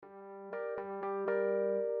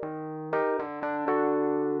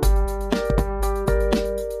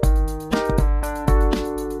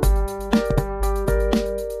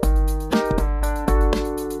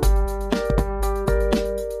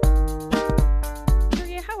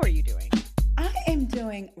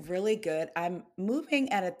really good. I'm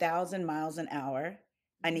moving at 1,000 miles an hour.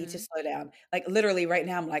 I need to Mhm. slow down. Like literally right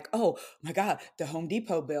now, I'm like, oh my God, the Home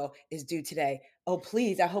Depot bill is due today. Oh,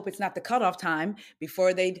 please. I hope it's not the cutoff time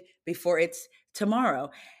before it's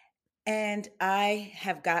tomorrow. And I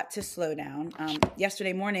have got to slow down.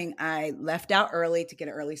 Yesterday morning, I left out early to get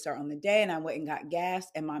an early start on the day, and I went and got gas,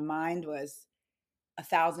 and my mind was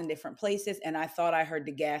 1,000 different places, and I thought I heard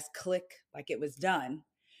the gas click like it was done.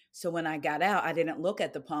 So when I got out, I didn't look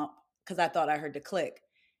at the pump because I thought I heard the click.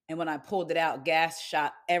 And when I pulled it out, gas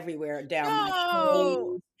shot everywhere down my No.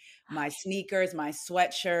 clothes, my sneakers, my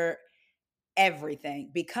sweatshirt,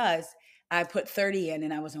 everything because I put 30 in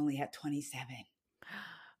and I was only at 27.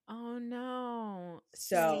 Oh, no.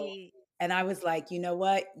 So, See, and I was like, you know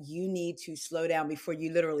what? You need to slow down before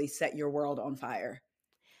you literally set your world on fire.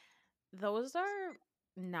 those are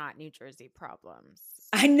not New Jersey problems.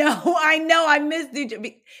 I know. I miss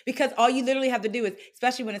because all you literally have to do is,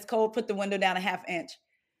 especially when it's cold, put the window down a half inch.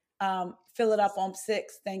 Fill it up on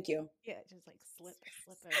 6. Thank you. Yeah, just like slip a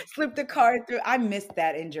Slip the slip a card through. I missed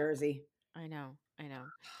that in Jersey. I know, I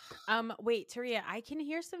know. Wait, Taria, I can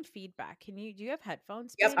hear some feedback. Do you have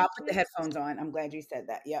headphones by Yep, any I'll put the chance? headphones on. I'm glad you said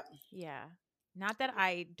that. Yep. Yeah. Not that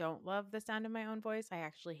I don't love the sound of my own voice. I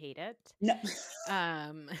actually hate it. No,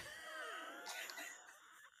 Um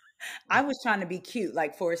I was trying to be cute,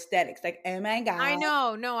 like for aesthetics. Like, oh my I God.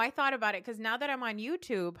 know. No, I thought about it because now that I'm on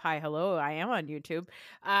YouTube, hi, hello, I am on YouTube.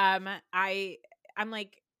 I'm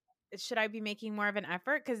like, should I be making more of an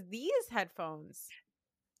effort? Because these headphones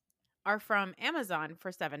are from Amazon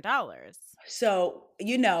for $7. So,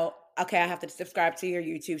 okay, I have to subscribe to your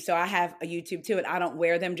YouTube. So I have a YouTube too, and I don't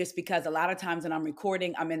wear them just because a lot of times when I'm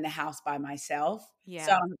recording, I'm in the house by myself.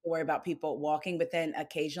 So I Yeah. don't have to worry about people walking. But then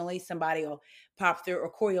occasionally somebody will pop through or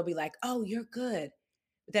Corey will be like, oh, you're good.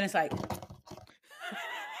 But then it's like,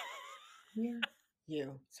 you're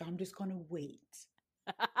you. So I'm just gonna wait.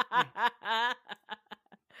 Yeah.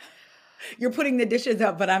 You're putting the dishes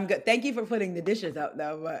up, but I'm good. Thank you for putting the dishes up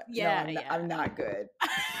though. But no, Yeah, I'm yeah. not good.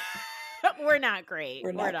 We're not great.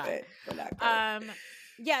 We're We're not not. good. We're not good. Um,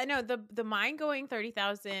 yeah, no, the mine going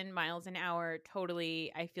 30,000 miles an hour,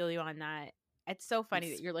 totally, I feel you on that. It's so funny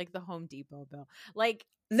that It's you're like the Home Depot bill. Like,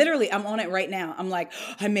 literally, I'm on it right now. I'm like,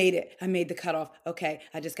 I made it. I made the cutoff. Okay,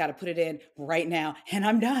 I just got to put it in right now, and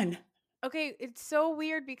I'm done. okay, it's so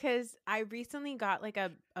weird because I recently got like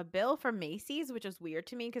a bill from Macy's, which is weird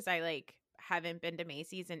to me because I like haven't been to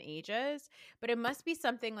Macy's in ages, but it must be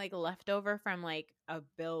something like leftover from like a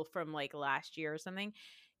bill from like last year or something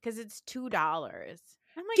because it's $2.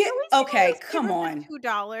 I'm like, Get at least you know okay. this Come paper for on.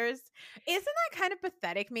 $2. Isn't that kind of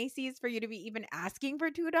pathetic, Macy's, for you to be even asking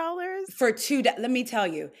for $2? For let me tell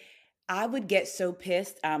you, I would get so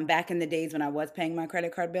pissed back in the days when I was paying my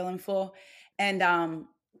credit card bill in full, and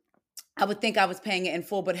I would think I was paying it in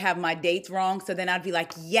full, but have my dates wrong. So then I'd be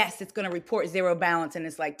like, yes, it's going to report zero balance, and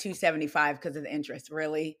it's like 275 because of the interest.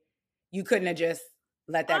 Really, you couldn't have just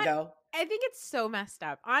let that On go. I think it's so messed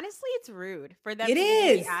up. Honestly, it's rude for them It to even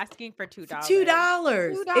be is asking for for two $2.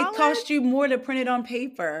 dollars. It $2? cost you more to print it on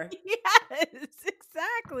paper. Yes,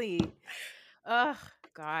 exactly. Ugh,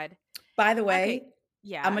 God. By the Okay. way,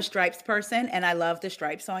 I'm Yeah. a stripes person, and I love the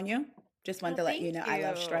stripes on you. Just wanted Oh, to let you thank know I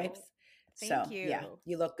love stripes. you. Thank So yeah, you.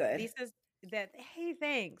 you look good. This is that hey,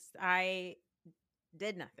 thanks. I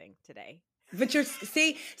did nothing today. But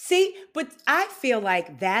but I feel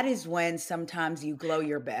like that is when sometimes you glow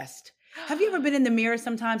your best. Have you ever been in the mirror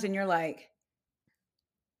sometimes and you're like,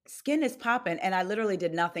 skin is popping, and I literally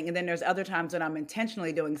did nothing. And then there's other times when I'm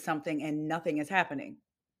intentionally doing something and nothing is happening.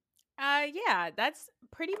 Yeah, that's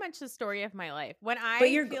pretty much the story of my life. When But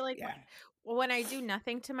I you're feel like yeah. when I do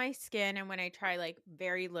nothing to my skin and when I try like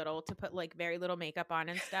very little to put like very little makeup on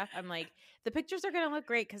and stuff, I'm like, the pictures are gonna look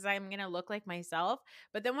great because I'm gonna look like myself.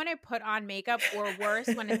 But then when I put on makeup, or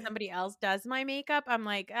worse, when it's somebody else does my makeup, I'm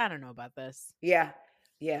like, I don't know about this. Yeah.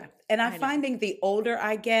 Yeah. And I'm I know. finding the older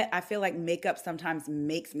I get, I feel like makeup sometimes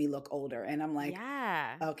makes me look older. And I'm like,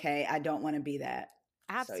 Yeah. okay, I don't want to be that.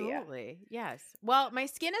 So yeah. Absolutely. Yes. Well, my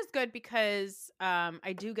skin is good because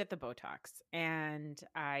I do get the Botox and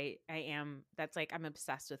I am that's like I'm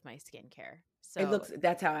obsessed with my skincare. It So, looks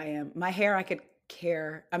that's how I am. My hair I could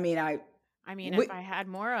care. I mean, I mean, if we, I had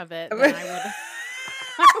more of it, then I would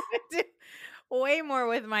I would do way more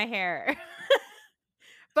with my hair.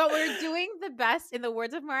 But we're doing the best in the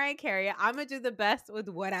words of Mariah Carey. I'm going to do the best with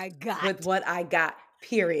what I with got. what I got,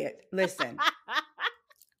 period. Listen,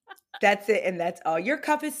 that's it. And that's all. Your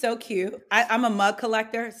cup is so cute. I'm a mug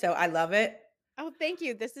collector, so I love it. Oh, thank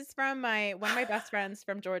you. This is from one of my best friends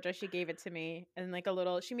from Georgia. She gave it to me, and like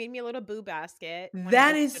she made me a little boo basket when I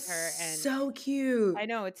That is visited her, and so cute. I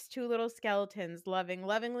know it's two little skeletons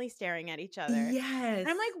lovingly staring at each other. And Yes.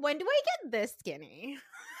 I'm like, when do I get this skinny?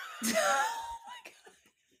 Oh my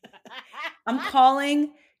God. I'm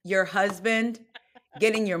calling your husband,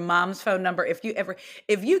 getting your mom's phone number. If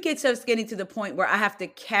you get so skinny to the point where I have to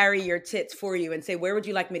carry your tits for you and say, where would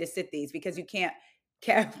you like me to sit these? Because you can't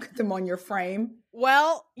carry them on your frame.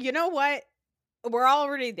 Well, you know what? We're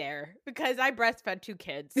already there because I breastfed 2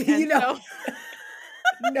 kids. You And know,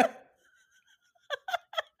 so no.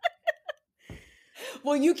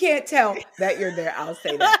 Well, you can't tell that you're there. I'll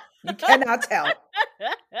say that. You cannot tell.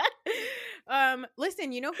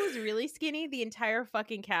 Listen, you know who's really skinny? The entire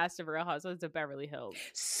fucking cast of Real Housewives of Beverly Hills.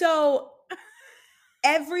 So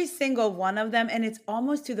every single one of them, and it's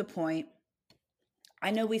almost to the point. I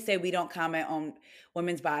know we say we don't comment on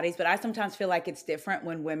women's bodies, but I sometimes feel like it's different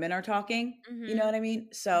when women are talking. You know Mhm. what I mean?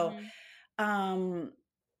 So, Mhm. um,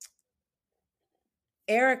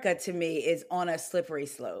 Erica to me is on a slippery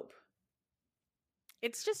slope.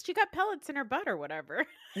 It's just she got pellets in her butt or whatever.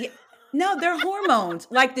 Yeah, no, they're hormones,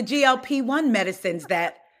 like the GLP-1 medicines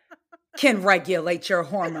that can regulate your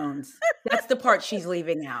hormones. That's the part she's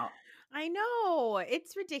leaving out. I know.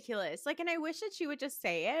 It's ridiculous. Like, and I wish that she would just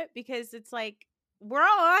say it because it's like, we're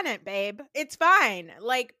all on it, babe. It's fine.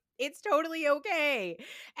 Like, it's totally okay.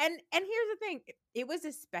 And here's the thing. It was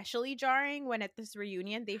especially jarring when at this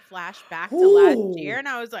reunion they flashed back to last year, Ooh. and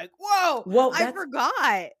I was like, whoa, Well, I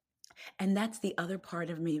forgot. that's the other part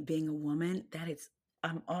of me being a woman that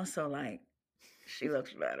I'm also like, she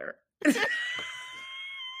looks better.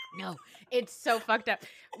 No, it's so fucked up.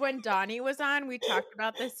 When Donnie was on, we talked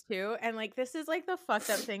about this too. And like, this is like the fucked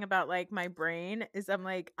up thing about like my brain is I'm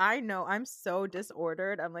like, I know I'm so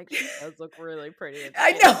disordered. I'm like, she does look really pretty and I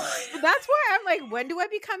skinny. know. But that's why I'm like, when do I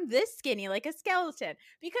become this skinny, like a skeleton?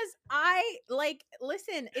 Because I like,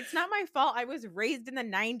 listen, it's not my fault. I was raised in the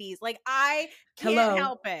 90s. Like, I can't Hello.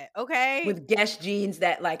 help it. Okay. With Guess jeans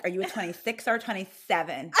that like, are you a 26 or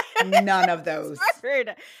 27? None of those.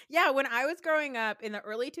 Absurd. Yeah, when I was growing up in the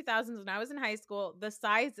early 2000s, when I was in high school, the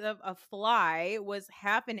size of a fly was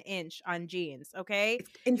half an inch on jeans. Okay, It's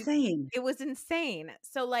You- insane. it was insane.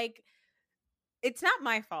 So like, it's not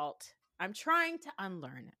my fault. I'm trying to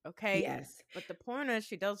unlearn it. Okay, Yes. but the point is,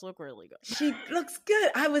 she does look really good. She looks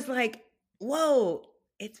good. I was like, whoa,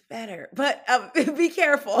 it's better. But be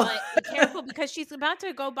careful. But be careful because she's about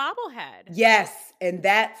to go bobblehead. Yes. And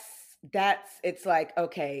that's it's like,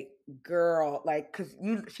 okay, girl, like, cause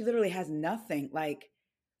she literally has nothing. Like,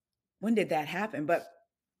 when did that happen? But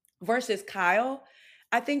versus Kyle,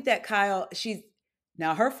 I think that Kyle, she's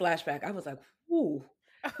now her flashback, I was like, ooh,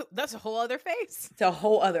 That's a whole other face. it's a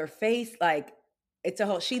whole other face. Like it's a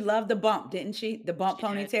whole. She loved the bump, didn't she? The bump She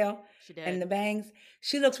did. ponytail She and did. the bangs.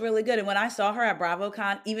 She looks really good. And when I saw her at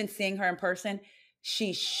BravoCon, even seeing her in person,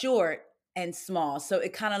 she's short and small, so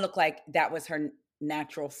it kind of looked like that was her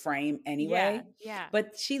natural frame Yeah. anyway. Yeah.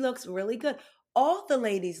 But she looks really good. All the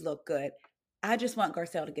ladies look good. I just want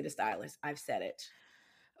Garcelle to get a stylist. I've said it.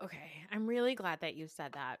 Okay, I'm really glad that you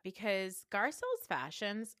said that because Garcelle's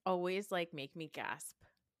fashions always like make me gasp.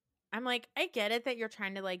 I'm like, I get it that you're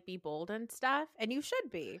trying to like be bold and stuff, and you should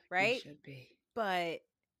be, You right? should be. But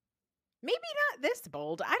maybe not this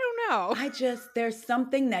bold. I don't know. There's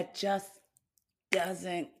something that just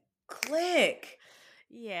doesn't click.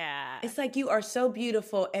 Yeah. It's like you are so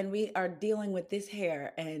beautiful and we are dealing with this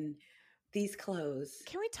hair and these clothes.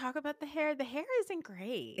 Can we talk about the hair? The hair isn't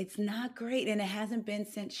great. It's not great and it hasn't been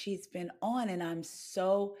since she's been on and I'm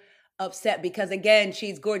so upset because again,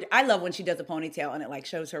 she's gorgeous. I love when she does a ponytail and it like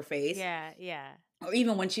shows her face. Yeah, yeah. Or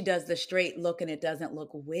even when she does the straight look and it doesn't look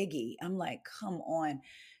wiggy. I'm like, come on,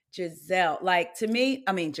 Giselle. Like to me,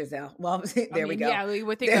 I mean Giselle. Well, I there we mean, go. yeah, we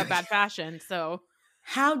would think about bad fashion, so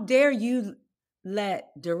How dare you let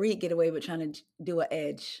Dorit get away with trying to do an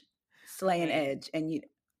edge, slay an okay. edge, and you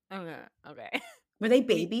Okay. were they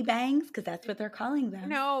baby bangs? Because that's what they're calling them.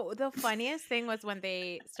 No, the funniest thing was when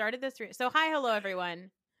they started this. So, hi, hello, everyone.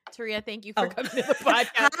 Taria, thank you for Oh, coming to the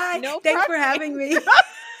podcast. hi! No Thanks for problem. having me.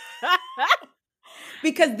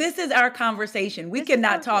 Because this is our conversation. We This is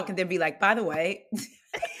cannot our talk thing. and then be like, by the way,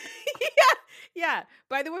 Yeah.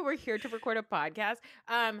 By the way, we're here to record a podcast.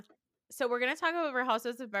 So we're gonna talk about Real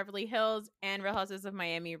Housewives of Beverly Hills and Real Housewives of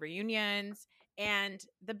Miami reunions. And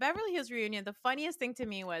the Beverly Hills reunion, the funniest thing to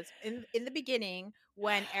me was in the beginning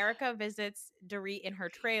when Erica visits Dorit in her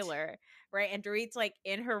trailer, right? And Dorit's like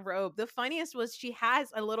in her robe. The funniest was she has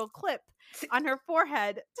a little clip on her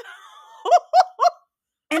forehead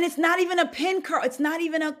And it's not even a pin curl. It's not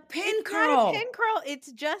even a It's pin not a pin curl. curl,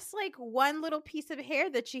 it's just, like, one little piece of hair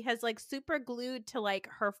that she has, like, super glued to, like,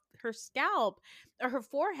 her scalp or her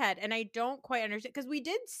forehead, and I don't quite understand because we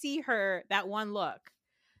did see her that one look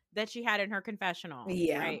that she had in her confessional,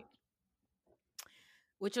 Yeah. right?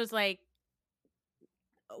 Which was like,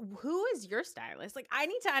 who is your stylist? Like, I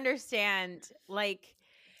need to understand, like,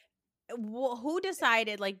 who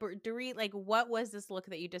decided, like, Dorit, like, what was this look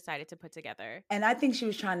that you decided to put together? And I think she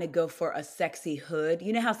was trying to go for a sexy hood.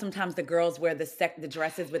 You know how sometimes the girls wear the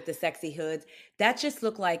dresses with the sexy hoods? That just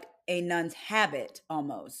looked like a nun's habit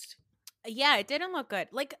almost. Yeah, it didn't look good.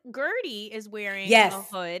 Like, Gertie is wearing a Yes.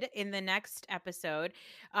 hood in the next episode,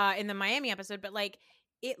 in the Miami episode, but, like,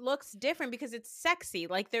 it looks different because it's sexy.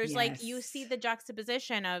 Like, there's, like, you see Yes. the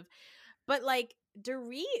juxtaposition of, but, like,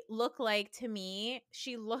 Dorit looked like, to me,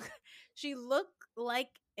 she looked like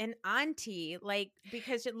an auntie, like,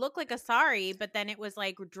 because it looked like a sari, but then it was,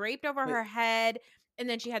 like, draped over But her head, and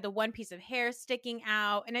then she had the one piece of hair sticking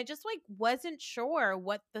out, and I just, like, wasn't sure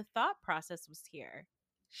what the thought process was here.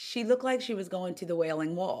 she looked like she was going to the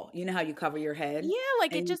Wailing Wall. You know how you cover your head? Yeah,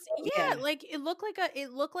 like, it And you just, go yeah, yeah. like, it looked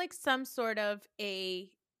like some sort of a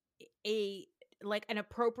like, an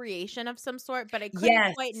appropriation of some sort, but I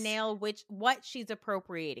couldn't quite Yes. nail what she's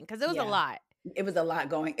appropriating because it was a Yeah. lot. It was a lot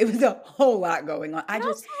going it was a whole lot going on. I And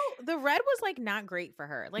just also, the red was, like, not great for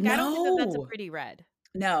her. Like, I don't think that that's a no. pretty red.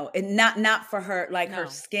 No, and not for her, like, her No.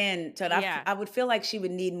 skin so Yeah. I would feel like she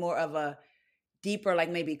would need more of a deeper, like,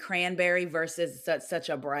 maybe cranberry versus such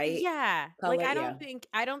a bright Yeah. Like, color, yeah.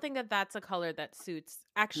 I don't think that that's a color that suits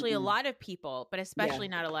actually a Mm-mm. lot of people, but Yeah. especially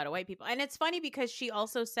not a lot of white people. And it's funny because she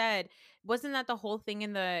also said, wasn't that the whole thing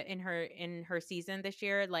in her season this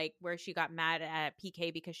year, like, where she got mad at PK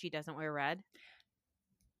because she doesn't wear red?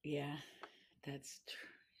 Yeah, that's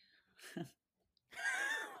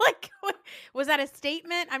Like, was that a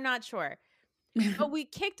statement? I'm not sure. true. But we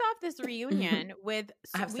kicked off this reunion with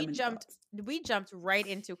I have so many thoughts. we jumped right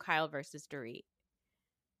into Kyle versus Dorit.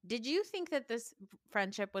 Did you think that this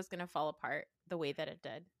friendship was gonna fall apart the way that it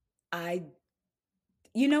did? I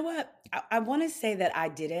You know what? I wanna say that I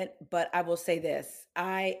didn't, but I will say this,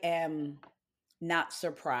 I am not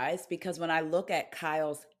surprised because when I look at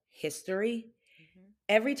Kyle's history, Mhm.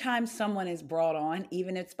 every time someone is brought on,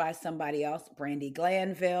 even if it's by somebody else, Brandy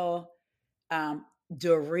Glanville,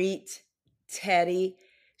 Dorit, Teddy,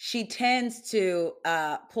 she tends to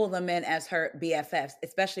pull them in as her BFFs,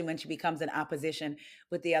 especially when she becomes in opposition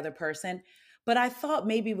with the other person. But I thought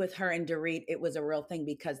maybe with her and Dorit, it was a real thing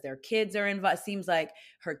because their kids are involved. Seems like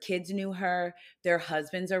her kids knew her, their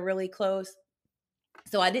husbands are really close.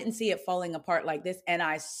 So I didn't see it falling apart like this. And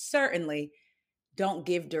I certainly don't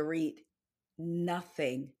give Dorit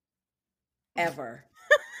nothing ever,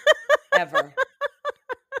 ever.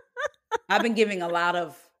 I've been giving a lot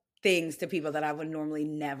of things to people that I would normally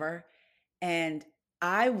never. And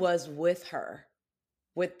I was with her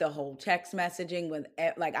with the whole text messaging with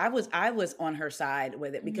like I was on her side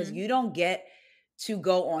with it because Mhm. you don't get to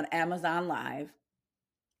go on Amazon Live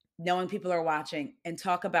knowing people are watching and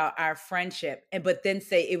talk about our friendship and but then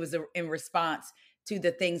say it was in response to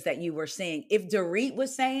the things that you were seeing. If Dorit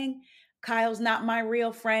was saying Kyle's not my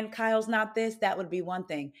real friend, Kyle's not this, that would be one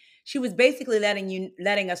thing. She was basically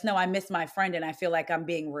letting us know I miss my friend and I feel like I'm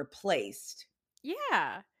being replaced.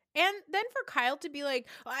 Yeah. And then for Kyle to be like,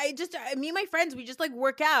 me and my friends, we just like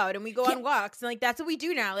work out and we go Yeah, on walks and like that's what we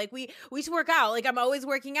do now. Like we just work out. Like I'm always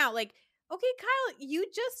working out. Like, okay, Kyle, you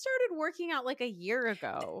just started working out like a year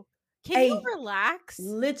ago. Can you a relax?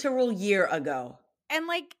 literal year ago. And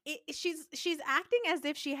like she's acting as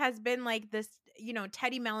if she has been like this,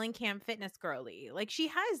 Teddy Mellencamp fitness girly. Like she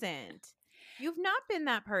hasn't. You've not been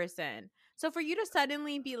that person. So for you to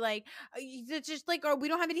suddenly be like, it's just like, oh, we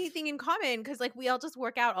don't have anything in common because like we all just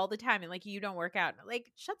work out all the time and like you don't work out.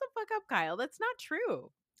 Like, shut the fuck up, Kyle. That's not true.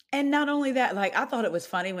 And not only that, like, I thought it was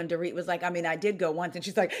funny when Dorit was like, I mean, I did go once. And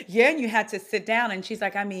she's like, yeah, and you had to sit down. And she's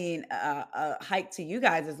like, I mean, a hike to you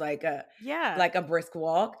guys is Yeah. like a brisk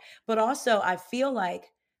walk. But also, I feel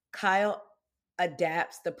like Kyle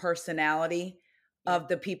adapts the personality Yep. of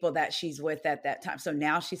the people that she's with at that time. So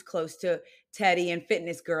now she's close to Teddy and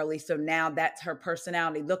Fitness Girly. So now that's her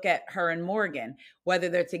personality. Look at her and Morgan, whether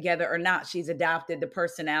they're together or not, she's adopted the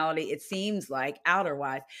personality, it seems like, outer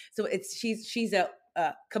wise. So she's a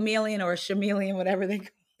chameleon or a chameleon, whatever they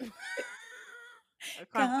call it.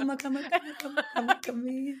 Come a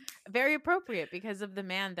chameleon. Very appropriate because of the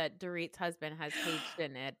man that Dorit's husband has caged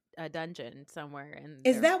in a dungeon somewhere in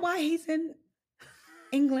Is their. that why he's in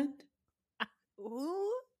England?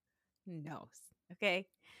 Who knows? Okay.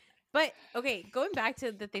 But okay, going back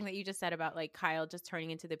to the thing that you just said about like Kyle just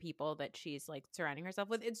turning into the people that she's like surrounding herself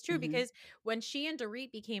with, it's true Hmm. because when she and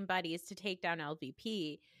Dorit became buddies to take down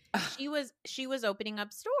LVP, Ah, she was opening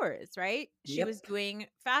up stores, right? She was yep. doing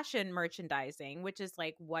fashion merchandising, which is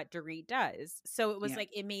like what Dorit does. So it was Yep. like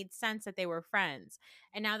it made sense that they were friends.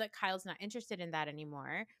 And now that Kyle's not interested in that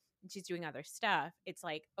anymore, and she's doing other stuff, it's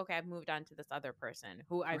like, okay, I've moved on to this other person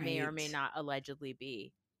who I may or may Right. not allegedly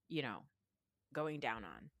be, you know, going down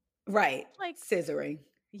on. Right. Like, Scissoring,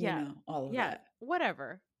 yeah. all of Yeah. that.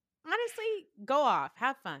 Whatever. Honestly, go off.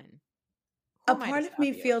 Have fun. Who A am I to part of stop me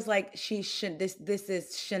you? feels like she should this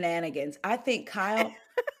is shenanigans. I think Kyle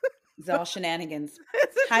is all shenanigans.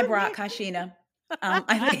 This is Hi, Brock. Hi, amazing. Sheena.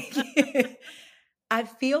 I think I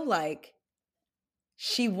feel like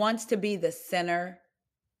she wants to be the center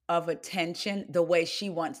of attention the way she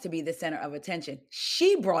wants to be the center of attention.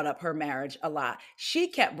 She brought up her marriage a lot. She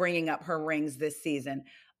kept bringing up her rings this season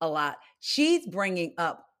a lot. She's bringing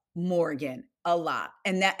up Morgan a lot.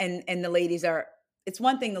 And the ladies are, it's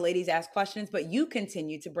one thing the ladies ask questions, but you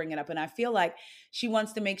continue to bring it up, and I feel like she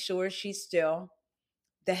wants to make sure she's still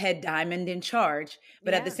the head diamond in charge,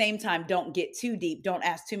 but at the Yeah. same time, don't get too deep. Don't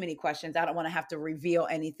ask too many questions. I don't want to have to reveal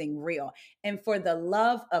anything real. And for the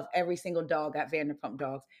love of every single dog at Vanderpump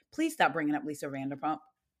Dogs, please stop bringing up Lisa Vanderpump.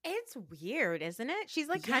 It's weird, isn't it? She's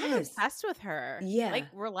like kind of Yes. obsessed with her. Like, Yeah. Yeah.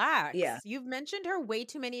 relax. You've mentioned her way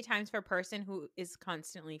too many times for a person who is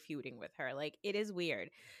constantly feuding with her. Like, it is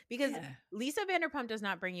weird because Yeah. Lisa Vanderpump does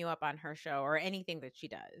not bring you up on her show or anything that she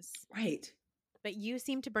does. Right. But you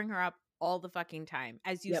seem to bring her up all the fucking time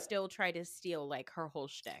as you Yep. still try to steal like her whole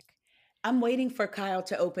shtick. I'm waiting for Kyle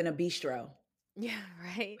to open a bistro. Yeah,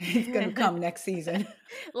 right. It's going to come next season.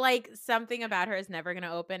 Like something about her is never going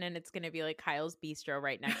to open and it's going to be like Kyle's Bistro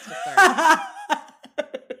right next to Sir.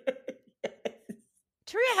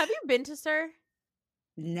 Taria, have you been to Sir?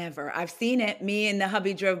 Never. I've seen it. Me and the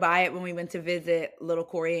hubby drove by it when we went to visit little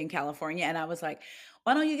Corey in California. And I was like,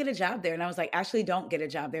 why don't you get a job there? And I was like, actually, don't get a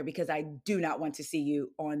job there because I do not want to see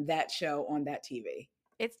you on that show on that TV.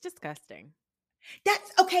 It's disgusting.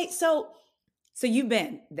 That's okay. So you've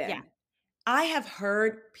been Yeah. then. I have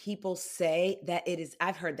heard people say that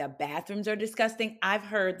I've heard that bathrooms are disgusting. I've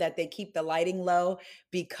heard that they keep the lighting low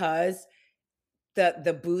because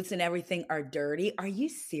the booths and everything are dirty. Are you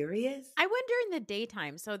serious? I went during the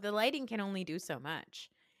daytime, so the lighting can only do so much.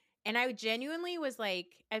 And I genuinely was like,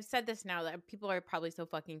 I've said this now that people are probably so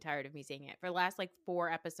fucking tired of me saying it. For the last like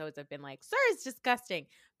 4 episodes, I've been like, Sir, it's disgusting.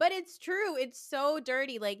 But it's true. It's so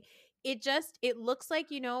dirty. Like, it looks like,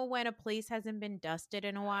 when a place hasn't been dusted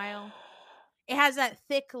in a while. It has that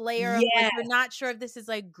thick layer of like, Yeah. you're not sure if this is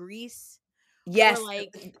like grease or Yes,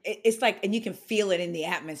 like, it's like, and you can feel it in the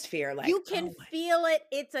atmosphere, like, you can oh feel it.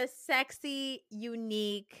 It's a sexy,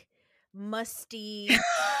 unique, musty,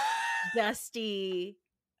 dusty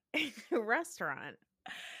restaurant.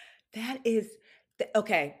 that is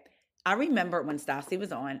okay. I remember when Stassi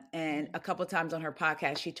was on, and Mhm. a couple times on her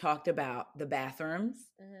podcast, she talked about the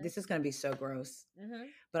bathrooms. Mhm. This is going to be so gross, Mhm.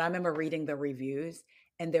 but I remember reading the reviews,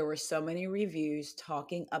 and there were so many reviews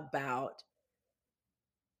talking about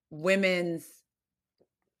women's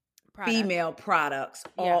Product. female products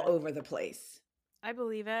all Yeah, over the place. I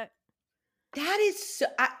believe it. That is so.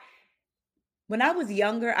 When I was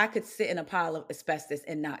younger, I could sit in a pile of asbestos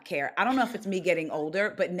and not care. I don't know if it's me getting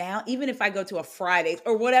older, but now, even if I go to a Fridays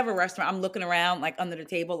or whatever restaurant, I'm looking around like under the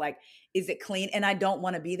table, like, is it clean? And I don't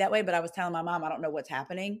want to be that way. But I was telling my mom, I don't know what's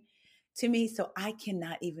happening to me. So I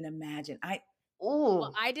cannot even imagine. Well,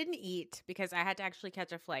 Oh, I didn't eat because I had to actually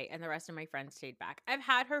catch a flight and the rest of my friends stayed back. I've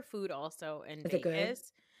had her food also in is it good?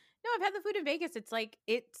 Vegas. No, I've had the food in Vegas. It's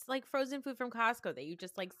like frozen food from Costco that you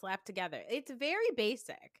just like slap together. It's very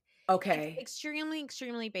basic. It's Okay. extremely,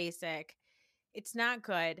 extremely basic. It's not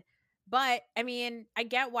good. But I mean, I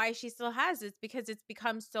get why she still has it because it's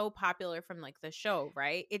become so popular from like the show,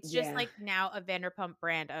 right? It's just Yeah. like now a Vanderpump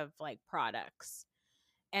brand of like products.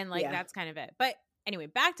 And like Yeah. that's kind of it. But anyway,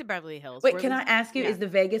 back to Beverly Hills Wait, where can I Lisa, ask you, yeah. is the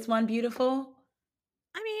Vegas one beautiful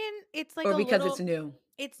I mean, it's like or a because it's little, new?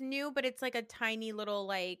 it's new, but it's like a tiny little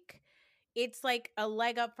like, it's like a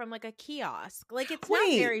leg up from like a kiosk. Like it's not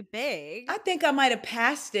Wait, very big. I think I might have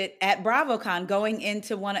passed it at BravoCon going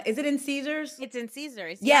into is it in Caesars? It's in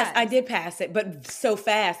Caesars, Yes, I yes. did pass it, but so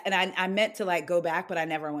fast. And I meant to like go back, but I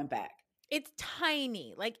never went back. It's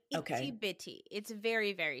tiny, like itty Okay. bitty. It's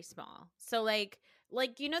very, very small. So like the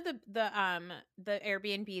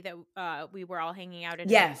Airbnb that we were all hanging out in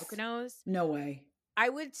the Yes. Poconos. No way. I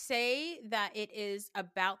would say that it is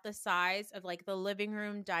about the size of like the living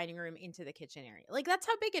room, dining room into the kitchen area. Like that's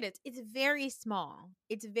how big it is. It's very small.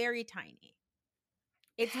 It's very tiny.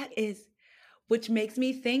 It's That is Which makes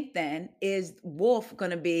me think then, is Wolf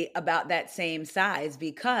going to be about that same size?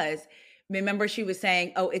 Because remember she was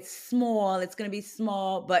saying, "Oh, it's small. It's going to be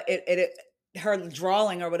small," but her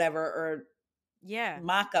drawing or whatever or Yeah.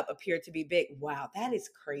 mock-up appeared to be big. Wow, that is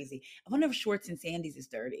crazy. I wonder if Schwartz and Sandy's is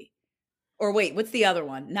dirty. Or wait, what's the other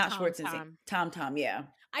one? Not Tom Schwartz and Sandy. Tom. Tom Tom, yeah.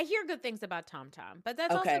 I hear good things about Tom Tom, but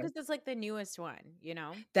that's also Okay. because it's like the newest one, you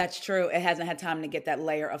know? That's true. It hasn't had time to get that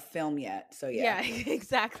layer of film yet. So yeah. Yeah,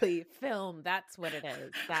 exactly. Film. That's what it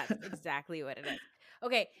is. That's exactly what it is.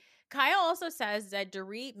 Okay. Kyle also says that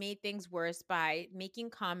Dorit made things worse by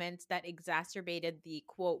making comments that exacerbated the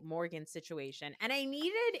quote Morgan situation. And I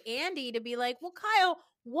needed Andy to be like, well, Kyle,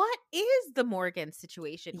 what is the Morgan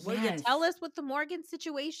situation? Will you tell Yes. us what the Morgan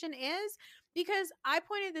situation is? Because I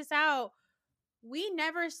pointed this out. We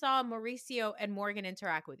never saw Mauricio and Morgan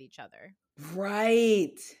interact with each other.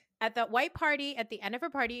 Right. At the white party, at the end of her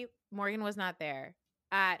party, Morgan was not there.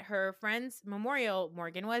 At her friend's memorial,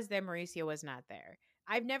 Morgan was there, Mauricio was not there.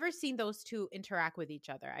 I've never seen those two interact with each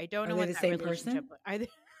other. I don't Are know they what the that same relationship person? are they?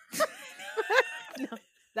 No,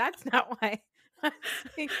 that's not why. I'm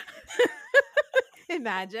saying-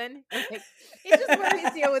 Imagine. Like it's just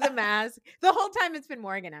Mauricio with a mask. The whole time it's been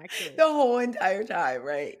Morgan, actually. The whole entire time,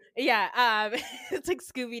 right? Yeah, it's like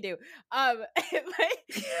Scooby Doo. But,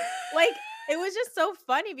 like it was just so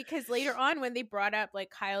funny because later on when they brought up like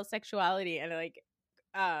Kyle's sexuality and like,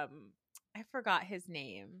 I forgot his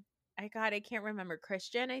name. I can't remember.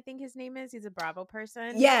 Christian, I think his name is. He's a Bravo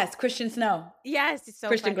person. Yes, Christian Snow. Yes, it's so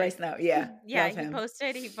Christian Grey funny. Snow. Yeah. Yeah, Love he him.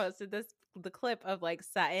 posted the clip of like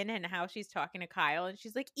Sutton and how she's talking to Kyle and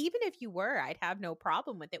she's like, even if you were, I'd have no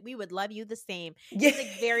problem with it. We would love you the same. Yeah. It's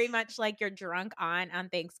like very much like your drunk aunt on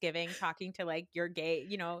Thanksgiving talking to like your gay,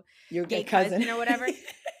 Your gay cousin. cousin or whatever.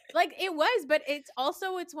 Like it was, but it's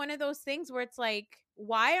one of those things where it's like,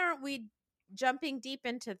 why aren't we jumping deep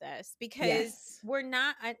into this? Because Yes. we're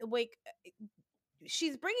not like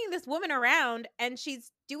she's bringing this woman around and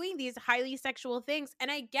she's doing these highly sexual things,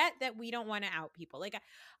 and I get that we don't want to out people. Like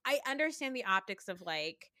I understand the optics of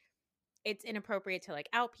like it's inappropriate to like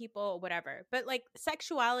out people or whatever, but like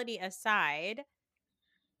sexuality aside,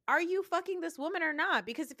 are you fucking this woman or not?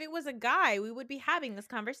 Because if it was a guy, we would be having this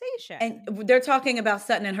And conversation. they're talking about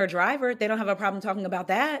Sutton and her driver. They don't have a problem talking about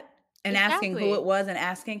that and asking who it Exactly. was and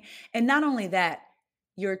asking. And not only that,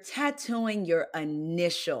 you're tattooing your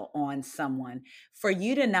initial on someone for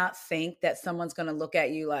you to not think that someone's going to look at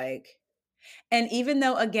you like, and even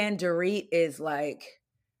though again, Dorit is like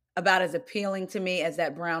about as appealing to me as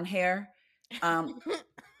that brown hair. Um,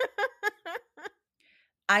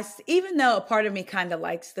 even though a part of me kind of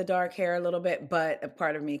likes the dark hair a little bit, but a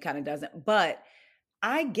part of me kind of doesn't. But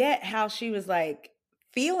I get how she was like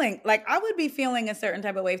feeling like I would be feeling a certain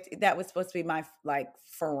type of way if that was supposed to be my like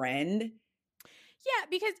friend. Yeah,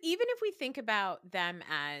 because even if we think about them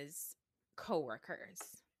as coworkers,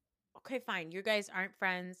 okay, fine, you guys aren't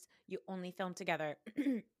friends, you only film together.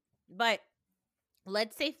 But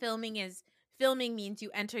let's say filming means you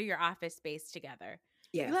enter your office space together.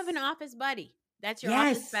 You have an Yes. office buddy. That's your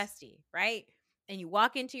office Yes. bestie, right? And you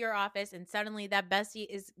walk into your office and suddenly that bestie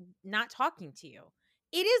is not talking to you.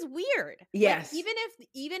 It is weird. Like Yes.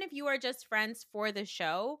 even if you are just friends for the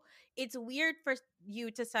show, it's weird for you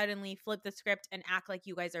to suddenly flip the script and act like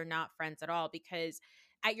you guys are not friends at all, because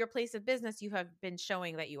at your place of business you have been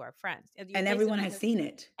showing that you are friends. At your And place of everyone has business, seen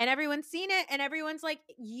it. and everyone's seen it and everyone's like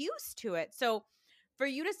used to it. So for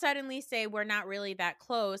you to suddenly say we're not really that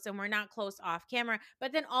close and we're not close off camera,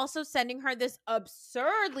 but then also sending her this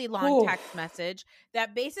absurdly long Whew. text message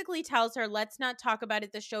that basically tells her, let's not talk about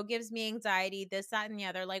it. The show gives me anxiety, this, that, and the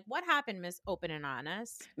other. Like, what happened, Miss Open and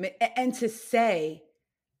Honest? And to say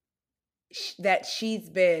that she's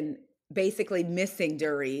been basically missing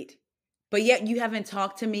Dorit, but yet you haven't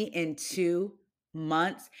talked to me in 2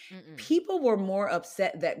 months. Mm-mm. People were more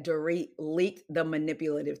upset that Dorit leaked the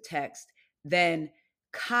manipulative text than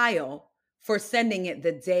Kyle for sending it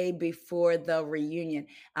the day before the reunion.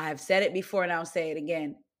 I have said it before and I'll say it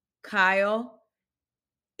again. Kyle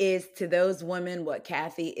is to those women what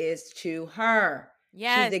Kathy is to her. She's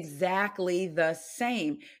Yes. exactly the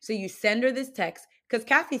same. So you send her this text because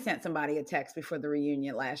Kathy sent somebody a text before the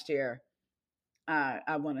reunion last year.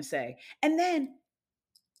 I want to say, and then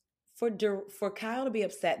for Kyle to be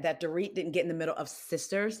upset that Dorit didn't get in the middle of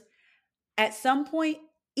sisters at some point.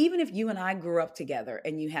 Even if you and I grew up together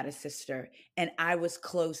and you had a sister and I was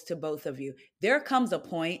close to both of you, there comes a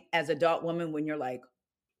point as adult women when you're like,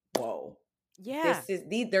 whoa, Yeah. this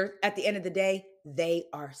is they're at the end of the day, they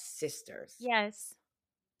are sisters. Yes.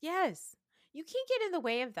 Yes. You can't get in the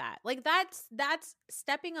way of that. Like that's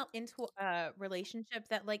stepping up into a relationship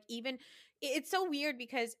that like even it's so weird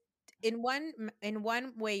because in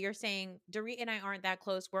one way you're saying Dorit and I aren't that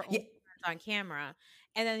close. We're only Yeah, friends on camera.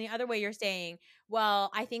 And then the other way you're saying,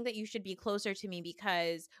 well, I think that you should be closer to me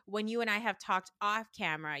because when you and I have talked off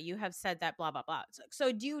camera, you have said that blah blah blah.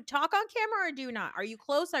 So do you talk on camera or do you not? Are you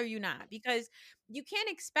close? Or are you not? Because you can't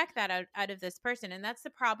expect that out of this person, and that's the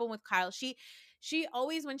problem with Kyle. She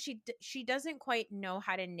always when she doesn't quite know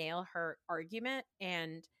how to nail her argument,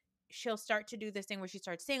 and she'll start to do this thing where she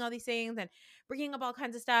starts saying all these things and bringing up all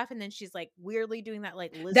kinds of stuff, and then she's like weirdly doing that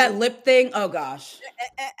like lizard that lip thing. Oh gosh.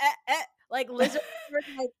 like lizard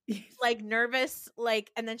like nervous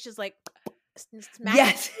like, and then she's like smacking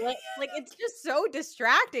Yes. her lips. Like it's just so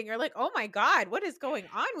distracting. You're like, oh my god, what is going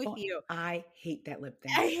on with Oh, you? I hate that lip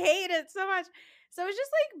I thing. hate it so much. So it's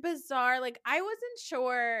just like bizarre. Like I wasn't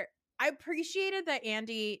sure. I appreciated that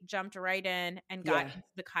Andy jumped right in and got Yeah, into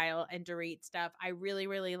the Kyle and Dorit stuff. I really,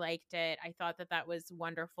 really liked it. I thought that that was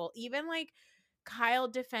wonderful. Even like Kyle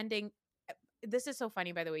defending. This is so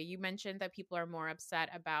funny, by the way. You mentioned that people are more upset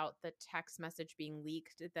about the text message being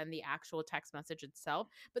leaked than the actual text message itself.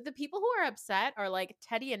 But the people who are upset are like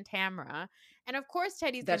Teddy and Tamra. And of course,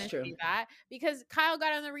 Teddy's going that's to true. say that because Kyle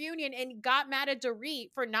got on the reunion and got mad at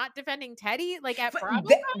Dorit for not defending Teddy, like at But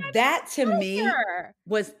BravoCon. that to me Sure.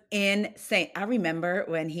 was insane. I remember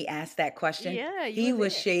when he asked that question, Yeah, you he were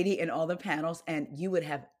was there. shady in all the panels, and you would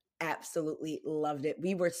have absolutely loved it.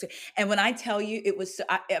 We were, and when I tell you, it was,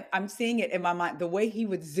 I'm seeing it in my mind. The way he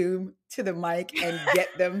would zoom to the mic and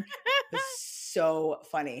get them was so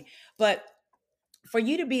funny. But for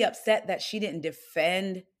you to be upset that she didn't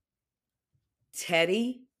defend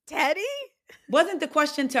Teddy, Teddy? wasn't the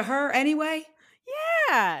question to her anyway?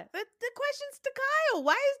 Yeah. The question's to Kyle.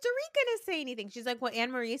 Why is Dorit going to say anything? She's like, well,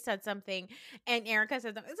 Anne Marie said something and Erica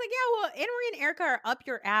said something. It's like, yeah, well, Anne Marie and Erica are up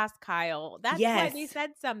your ass, Kyle. That's why they Yes.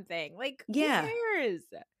 said something. Like, who Yeah. cares?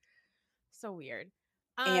 So weird.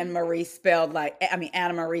 Anne Marie spelled like, I mean,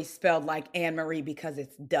 Anna Marie spelled like Anne Marie because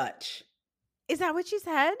it's Dutch. Is that what she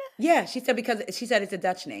said? Yeah, she said because she said it's a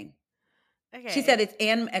Dutch name. She Okay. said it's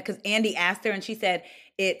Anne because Andy asked her and she said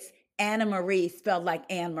it's Anna Marie spelled like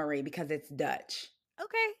Anne Marie because it's Dutch.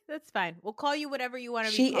 Okay, that's fine. We'll call you whatever you want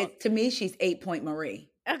to be She called. is to me, she's 8 Point Marie.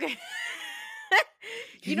 Okay.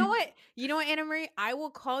 You know what? You know what, Anna Marie? I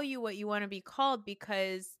will call you what you want to be called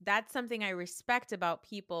because that's something I respect about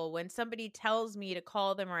people. When somebody tells me to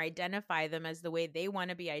call them or identify them as the way they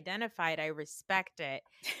want to be identified, I respect it.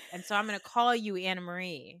 And so I'm going to call you Anna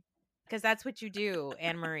Marie because that's what you do,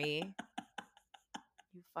 Anna Marie.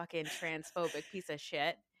 You fucking transphobic piece of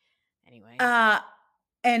shit. Anyway.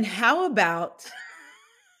 And how about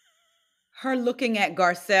her looking at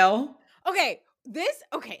Garcelle? Okay.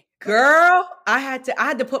 Okay. Girl, I had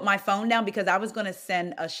to put my phone down because I was going to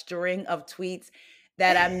send a string of tweets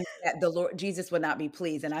that the Lord Jesus would not be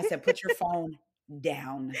pleased, and I said, "Put your phone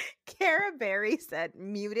down." Cara Berry said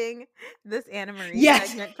muting this Anna Marie Yes.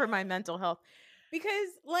 segment for my mental health because,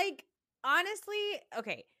 like, honestly,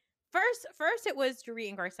 okay. First it was Dorit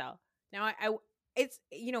and Garcelle. Now it's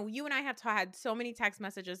you and I have had so many text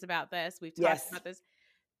messages about this. We've talked Yes. about this.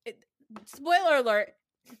 Spoiler alert.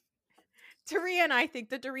 Taria and I think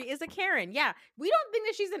that Dorit is a Karen. Yeah. We don't think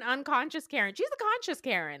that she's an unconscious Karen. She's a conscious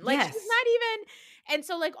Karen. Like, she's Yes. not even. And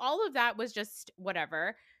so, like, all of that was just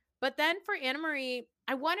whatever. But then for Anna Marie,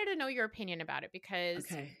 I wanted to know your opinion about it because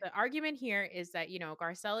Okay. the argument here is that,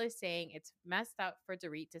 Garcelle is saying it's messed up for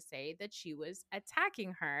Dorit to say that she was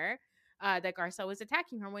attacking her, that Garcelle was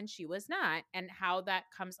attacking her when she was not, and how that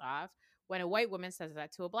comes off when a white woman says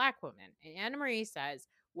that to a black woman. And Anna Marie says,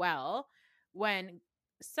 well, when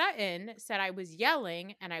Sutton said I was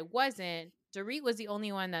yelling and I wasn't, Dorit was the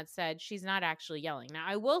only one that said she's not actually yelling. Now,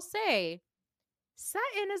 I will say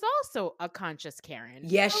Sutton is also a conscious Karen.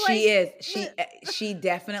 Yes, So, she is. like, She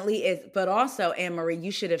definitely is. But also, Anne Marie,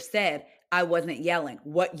 you should have said, "I wasn't yelling."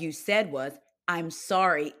 What you said was, "I'm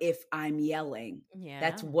sorry if I'm yelling." yeah.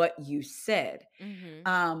 That's what you said. Mm-hmm.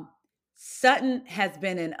 Um, Sutton has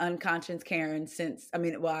been an unconscious Karen since, I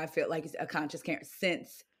mean, well, I feel like it's a conscious Karen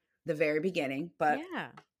since the very beginning, but Yeah.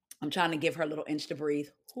 I'm trying to give her a little inch to breathe.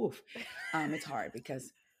 Oof. It's hard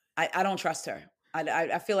because I don't trust her.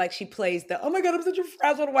 I feel like she plays the, oh my God, I'm such a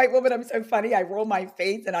frazzled white woman. I'm so funny. I roll my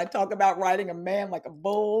face and I talk about riding a man like a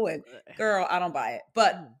bull. And girl, I don't buy it.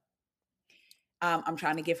 But I'm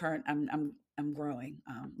trying to give her, I'm growing.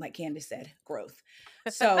 Like Candace said, growth.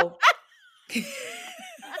 So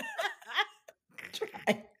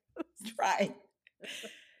try.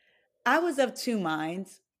 I was of two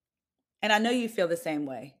minds, and I know you feel the same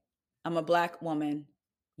way. I'm a black woman.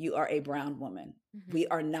 You are a brown woman. Mm-hmm. We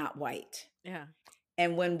are not white. Yeah.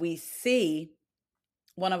 And when we see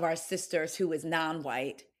one of our sisters who is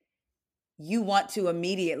non-white you want to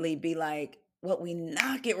immediately be like, what we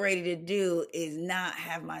not get ready to do is not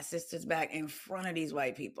have my sister's back in front of these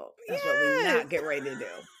white people. That's what we Yes. not get ready to do.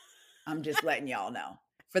 I'm just letting y'all know.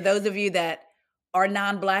 For those of you that are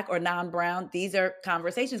non-black or non-brown, these are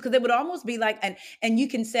conversations because it would almost be like, and you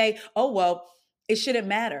can say, oh well, it shouldn't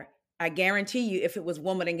matter. I guarantee you, if it was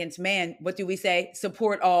woman against man, what do we say?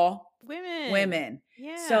 Support all Women. women.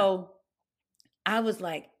 Yeah. So I was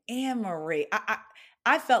like, Anne Marie,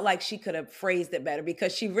 I felt like she could have phrased it better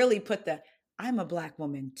because she really put the I'm a black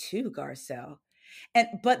woman too, Garcelle. And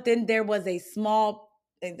but then there was a small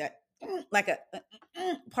that like a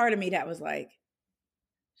part of me that was like,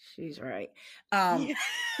 she's right. Yeah.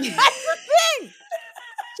 That's the thing.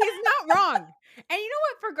 She's not wrong. And you know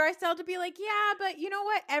what? For Garcelle to be like, yeah, but you know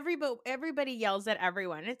what? Everybody yells at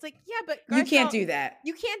everyone. And it's like, yeah, but You can't Garcelle, do that.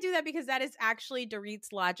 you can't do that because that is actually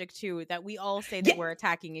Dorit's logic too, that we all say that Yeah, we're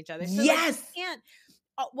attacking each other. So like you yes, can't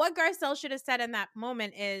what Garcelle should have said in that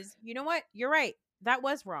moment is, you know what? You're right. That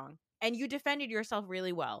was wrong. And you defended yourself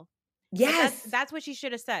really well. Like yes, that's what she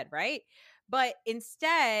should have said, right? But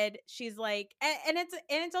instead, she's like, and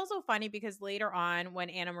it's also funny because later on, when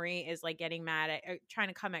Anna Marie is like getting mad at trying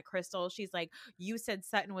to come at Crystal, she's like, "You said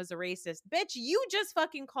Sutton was a racist, bitch. You just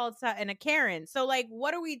fucking called Sutton a Karen. So like,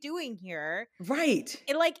 what are we doing here? right.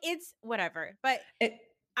 It's whatever." But It,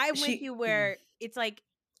 I'm with she, you where it's like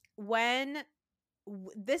when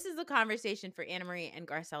this is a conversation for Anna Marie and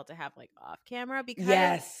Garcelle to have like off camera because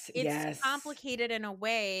yes, it's yes. complicated in a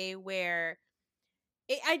way where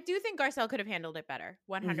I do think Garcelle could have handled it better,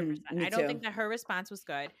 100%. Me I don't too. think that her response was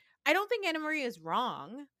good. I don't think Anna Marie is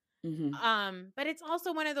wrong. Hmm. But it's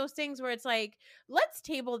also one of those things where it's like, let's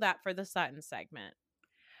table that for the Sutton segment.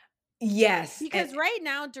 Yes, and Because right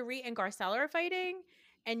now, Dorit and Garcelle are fighting,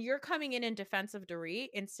 and you're coming in defense of Dorit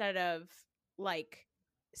instead of like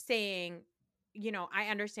saying, I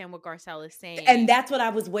understand what Garcelle is and saying. that's what I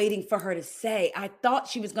was waiting for her to say. I thought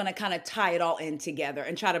she was going to kind of tie it all in together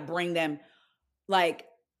and try to bring them like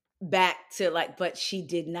back to like, but she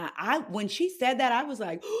did not. I when she said that, I was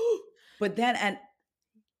like, but then and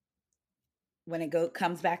when it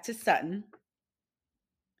comes back to Sutton,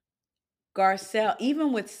 Garcelle,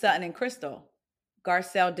 even with Sutton and Crystal,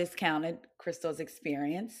 Garcelle discounted Crystal's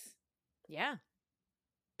experience, Yeah.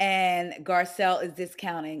 and Garcelle is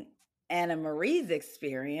discounting Anna Marie's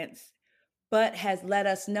experience, but has let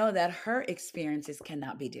us know that her experiences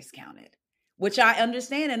cannot be discounted, which I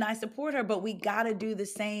understand and I support her, but we got to do the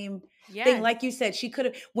same thing. Yes. Like you said, she could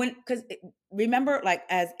have, because remember, like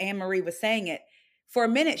as Anne Marie was saying it, for a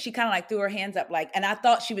minute, she kind of like threw her hands up, like, and I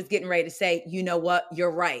thought she was getting ready to say, you know what,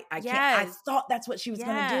 you're right. I Yes. thought that's what she was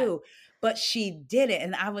going to Yeah. do, but she didn't.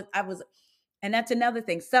 And and that's another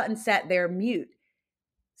thing. Sutton sat there mute.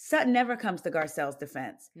 Sutton never comes to Garcelle's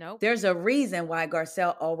defense. Nope. There's a reason why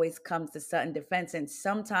Garcelle always comes to Sutton's defense. And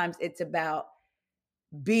sometimes it's about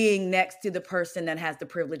being next to the person that has the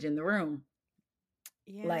privilege in the room.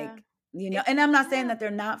 Yeah. Like, you know, It's and I'm not saying yeah. that they're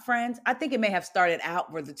not friends. I think it may have started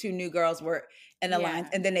out where the two new girls were in alliance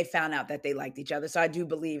Yeah. and then they found out that they liked each other. So I do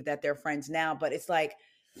believe that they're friends now, but it's like,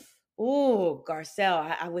 oh,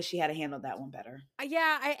 Garcelle, I wish she had handled that one better.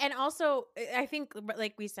 Yeah, and also I think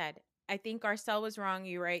like we said, I think Garcelle was wrong,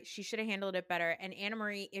 you're right. She should have handled it better. And Anna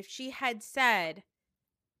Marie, if she had said,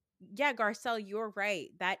 "Yeah, Garcelle, you're right.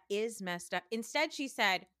 That is messed up." Instead, she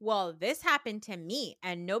said, "Well, this happened to me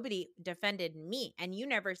and nobody defended me and you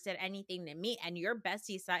never said anything to me and your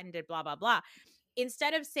bestie Sutton did blah blah blah."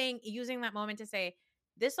 Instead of using that moment to say,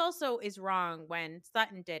 this also is wrong when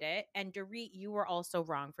Sutton did it, and Dorit, you were also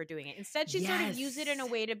wrong for doing it. Instead, she sort of used it in a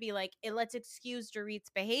Yes. way to be like, let's excuse Dorit's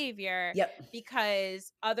behavior Yep.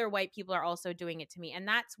 because other white people are also doing it to me. And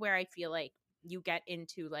that's where I feel like you get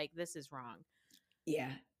into like, this is wrong.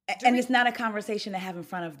 Yeah. And Dorit, it's not a conversation to have in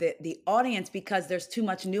front of the audience because there's too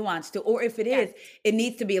much nuance to, or if it yes. is, it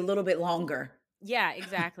needs to be a little bit longer. Yeah,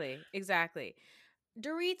 exactly. Exactly.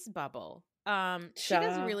 Dorit's bubble. She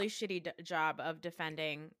does a Cha. really shitty job of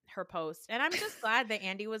defending her post, and I'm just glad that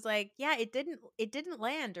Andy was like, "Yeah, it didn't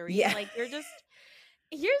land, Dorit. Yeah. Like, you're just."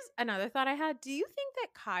 Here's another thought I had. Do you think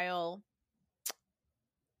that Kyle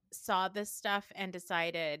saw this stuff and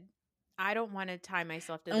decided, "I don't want to tie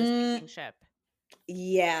myself to this Mm, sinking ship"?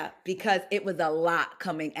 yeah, because it was a lot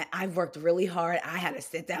coming. And I worked really hard. I had to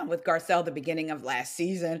sit down with Garcelle the beginning of last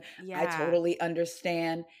season. I Yeah. totally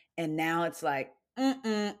understand. And now it's like,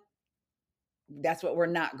 that's what we're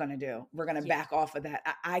not going to do. We're going to Yeah. back off of that.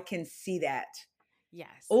 I can see that.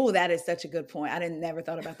 Yes. Oh, that is such a good point. I didn't never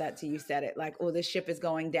thought about that till you said it. Like, oh, this ship is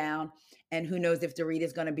going down, and who knows if Dorit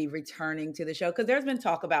is going to be returning to the show? Because there's been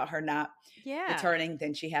talk about her not Yeah. returning.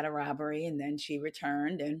 Then she had a robbery, and then she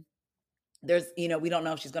returned, and there's, we don't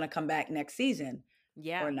know if she's going to come back next season or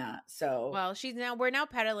Yeah. not. So, Well, we're now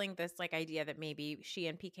peddling this like idea that maybe she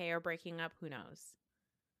and PK are breaking up. Who knows?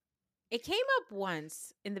 It came up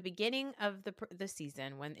once in the beginning of the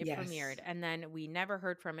season when it yes. premiered, and then we never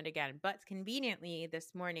heard from it again. But conveniently,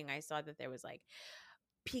 this morning I saw that there was like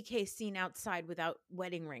PK seen outside without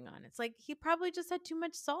wedding ring on. It's like he probably just had too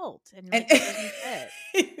much salt and And makeup doesn't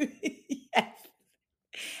fit. yes.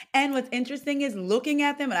 And what's interesting is looking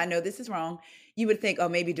at them, and I know this is wrong, you would think, oh,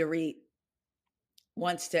 maybe Dorit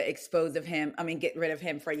wants to get rid of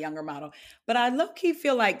him for a younger model. But I low key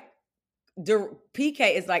feel like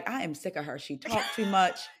PK is like, I am sick of her. She talked too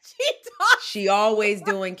much. She talks. She always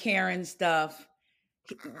doing Karen stuff.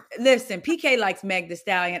 Listen, PK likes Meg the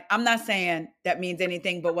Stallion. I'm not saying that means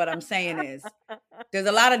anything, but what I'm saying is there's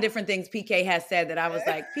a lot of different things PK has said that I was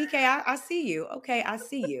like, PK, I see you. Okay, I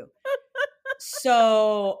see you.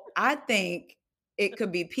 So I think it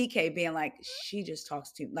could be PK being like, she just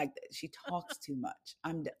talks she talks too much.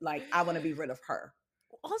 I want to be rid of her.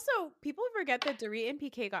 Also, people forget that Dorit and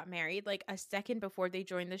PK got married like a second before they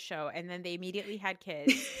joined the show, and then they immediately had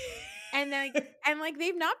kids. And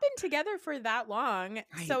they've not been together for that long.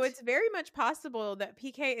 So Right. it's very much possible that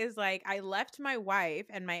PK is like, I left my wife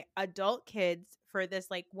and my adult kids for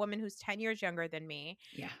this like woman who's 10 years younger than me.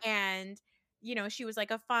 Yeah. And she was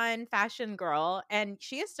like a fun fashion girl, and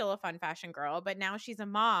she is still a fun fashion girl, but now she's a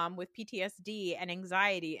mom with PTSD and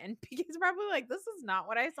anxiety. And PK's probably like, this is not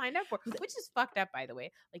what I signed up for, which is fucked up, by the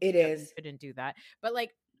way. Like, It you definitely is. shouldn't do that. But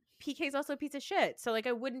like, PK's also a piece of shit. So like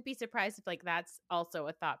I wouldn't be surprised if like that's also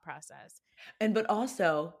a thought process. But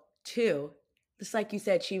also, too, just like you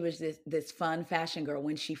said, she was this fun fashion girl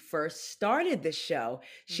when she first started the show.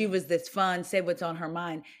 She Yeah. was this fun, said what's on her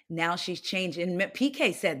mind. Now she's changed. And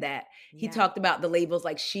PK said that. He Yeah. talked about the labels,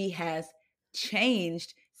 like she has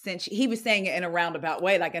changed since he was saying it in a roundabout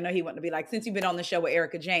way. Like I know he wanted to be like, since you've been on the show with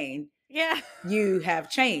Erica Jane, Yeah. you have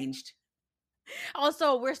changed.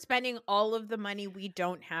 Also, we're spending all of the money we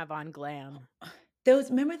don't have on glam.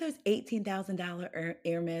 Remember those $18,000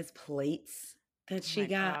 Hermes plates that Oh she my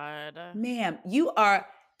got? God. Ma'am, you are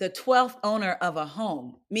the 12th owner of a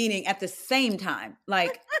home, meaning at the same time,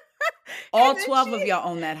 like all And then 12 of y'all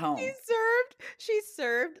own that home. she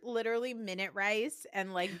served literally minute rice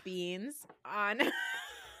and like beans on it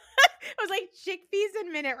was like chickpeas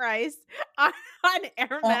and minute rice on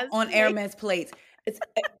Hermes On plate. Hermes plates. It's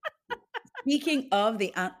speaking of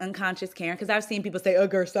the unconscious Karen, because I've seen people say, "Oh,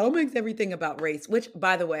 Garcelle makes everything about race," which,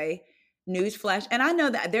 by the way, newsflash, and I know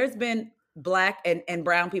that there's been black and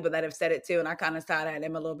brown people that have said it too, and I kind of side at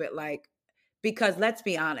them a little bit, like, because let's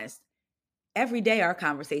be honest, every day our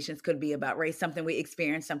conversations could be about race, something we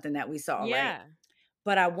experienced, something that we saw, right? Yeah.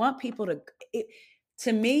 But I want people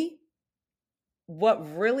to me,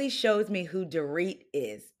 what really shows me who Dorit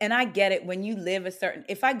is, and I get it when you live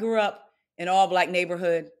if I grew up in all black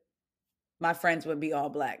neighborhood, my friends would be all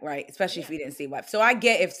black, right? Especially if Yeah. we didn't see white. So I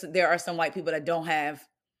get if there are some white people that don't have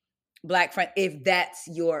black friends, if that's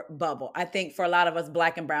your bubble. I think for a lot of us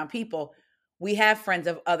black and brown people, we have friends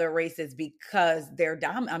of other races because they're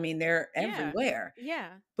they're Yeah. everywhere. Yeah.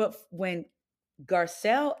 But when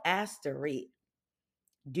Garcelle asked Dorit,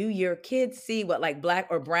 do your kids see what like black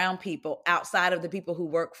or brown people outside of the people who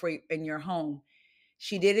work for you in your home?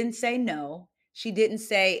 She didn't say no. She didn't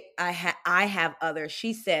say I have others.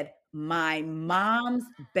 She said my mom's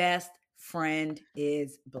best friend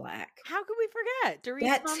is black. How could we forget? Dorit's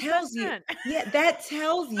That mom's best tells you. friend. Yeah, that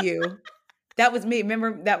tells you. That was me.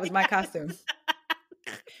 Remember that was my costume.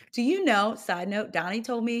 Do you know, side note, Donnie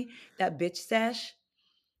told me that bitch sesh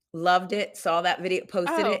loved it, saw that video,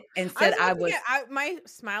 posted Oh, it, and I said was I about to was my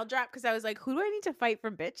smile dropped because I was like, who do I need to fight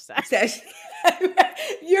for bitch sex? sesh.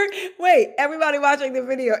 Wait, everybody watching the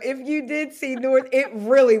video, if you did see North, it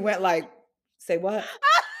really went like, say what?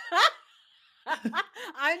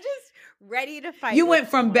 I'm just ready to fight You with went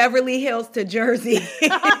from someone. Beverly Hills to Jersey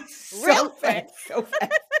Real so quick. fast, so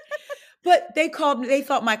fast. But they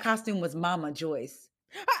thought my costume was Mama Joyce.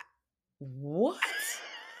 What?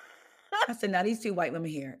 I said, now these two white women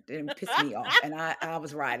here didn't piss me off. And I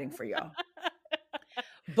was riding for y'all.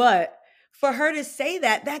 But for her to say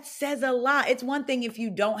that, that says a lot. It's one thing if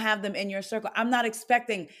you don't have them in your circle. I'm not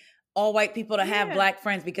expecting all white people to have Yeah. black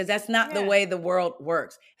friends because that's not the Yeah. way the world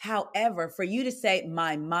works. However, for you to say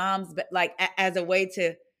my mom's, like as a way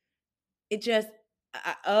to, it just,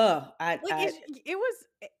 Like it was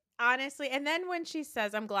honestly, and then when she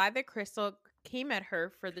says, I'm glad that Crystal came at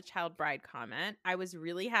her for the child bride comment. I was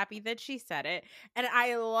really happy that she said it. And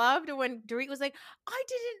I loved when Dorit was like,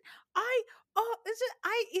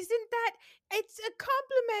 isn't that, it's a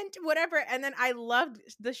compliment, whatever. And then I loved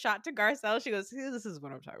the shot to Garcelle. She goes, "See, this is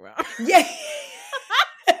what I'm talking about." Yeah.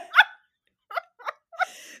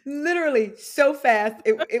 Literally so fast.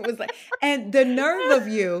 It was like, and the nerve of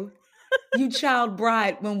you child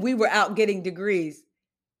bride, when we were out getting degrees.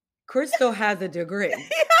 Crystal has a degree.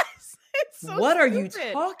 Yes, it's so What are you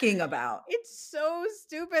stupid. talking about? It's so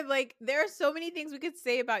stupid. Like, there are so many things we could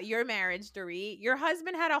say about your marriage, Dorit. Your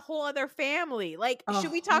husband had a whole other family. Like, A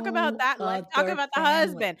should we talk about whole that? Let's talk other about the family.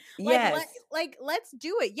 husband. Yes. Let's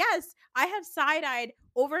do it. Yes, I have side-eyed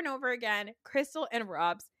over and over again Crystal and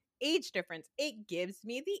Rob's age difference. It gives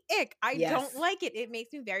me the ick. I don't Yes. like it. It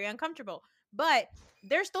makes me very uncomfortable. But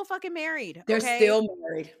they're still fucking married. They're Okay. still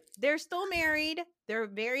married. They're still married. They're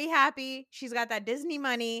very happy. She's got that Disney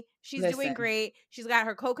money. She's doing Listen. great. She's got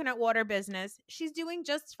her coconut water business. She's doing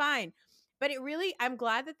just fine. But I'm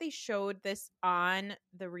glad that they showed this on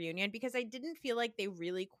the reunion, because I didn't feel like they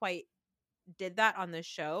really quite did that on the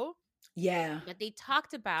show. Yeah. But they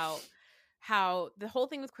talked about how the whole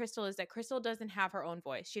thing with Crystal is that Crystal doesn't have her own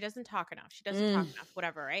voice. She doesn't talk enough. She doesn't talk enough,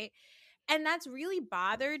 whatever, right? And that's really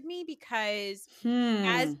bothered me, because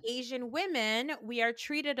as Asian women, we are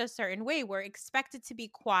treated a certain way. We're expected to be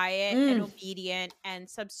quiet and obedient and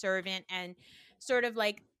subservient and sort of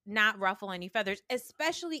like not ruffle any feathers,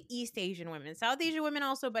 especially East Asian women. South Asian women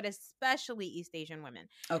also, but especially East Asian women.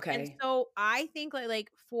 Okay. And so I think like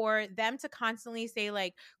for them to constantly say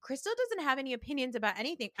like, Crystal doesn't have any opinions about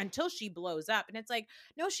anything until she blows up. And it's like,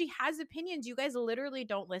 no, she has opinions. You guys literally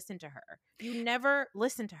don't listen to her. You never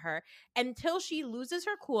listen to her until she loses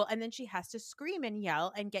her cool, and then she has to scream and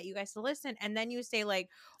yell and get you guys to listen. And then you say like,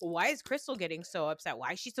 why is Crystal getting so upset?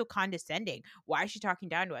 Why is she so condescending? Why is she talking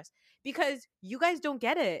down to us? Because you guys don't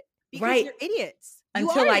get it, because Right. you're idiots.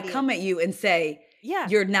 Until I come at you and say, yeah,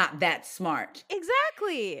 you're not that smart.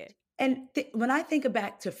 Exactly. And when I think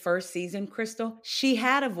back to first season, Crystal, she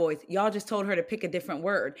had a voice. Y'all just told her to pick a different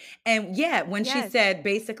word. And yeah, when she said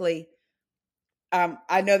basically,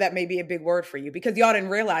 I know that may be a big word for you, because y'all didn't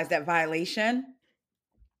realize that violation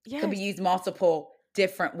could be used multiple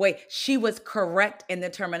different ways. She was correct in the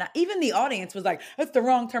terminology. Even the audience was like, that's the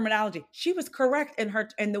wrong terminology. She was correct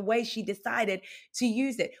in the way she decided to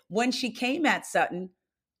use it. When she came at Sutton,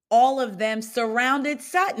 all of them surrounded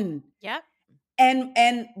Sutton. Yep.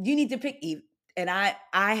 And you need to pick. And I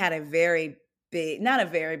had a very big, not a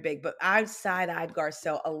very big, but I side-eyed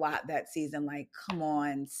Garcelle a lot that season. Like, come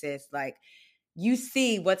on, sis. Like, you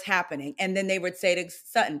see what's happening. And then they would say to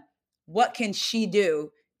Sutton, what can she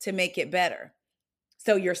do to make it better?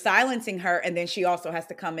 So you're silencing her, and then she also has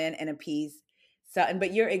to come in and appease Sutton.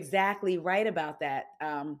 But you're exactly right about that,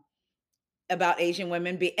 about Asian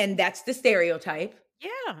women. And that's the stereotype.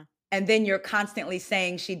 Yeah. And then you're constantly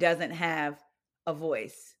saying she doesn't have a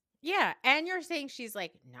voice. Yeah. And you're saying she's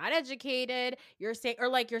like not educated. You're saying, or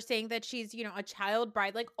like you're saying that she's, a child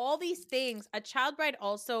bride, like all these things. A child bride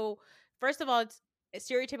also, first of all, it's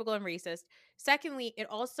stereotypical and racist. Secondly, it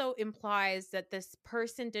also implies that this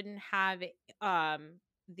person didn't have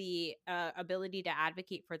the ability to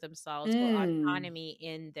advocate for themselves or autonomy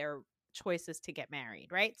in their choices to get married,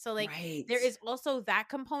 right? So like there is also that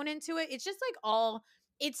component to it. It's just like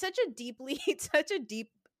it's such a deep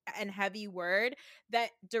and heavy word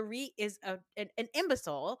that Dorit is an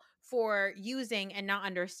imbecile for using and not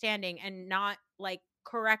understanding and not like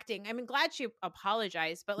correcting. I'm glad she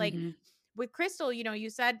apologized, but like with Crystal, you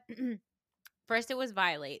said first it was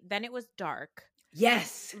violate, then it was dark.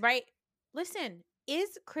 Yes. Right? Listen,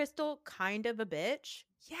 is Crystal kind of a bitch?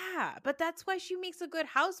 Yeah, but that's why she makes a good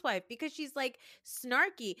housewife, because she's like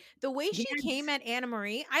snarky. The way she came at Anna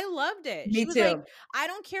Marie, I loved it. Me She was too. like, I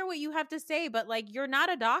don't care what you have to say, but like, you're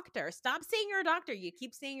not a doctor. Stop saying you're a doctor. You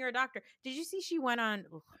keep saying you're a doctor. Did you see she went on?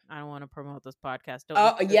 I don't want to promote this podcast.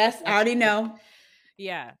 Oh, yes, I already know.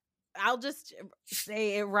 Yeah. I'll just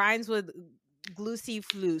say it rhymes with Glucy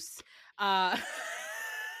Floose.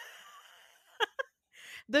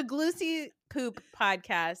 The Glucy Poop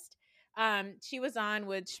podcast. She was on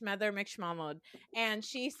with Schmether McSchmamod, and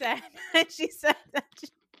she said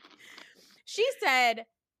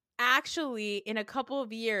actually in a couple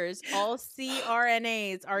of years all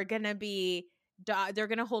CRNAs are gonna be they're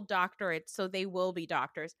gonna hold doctorates, so they will be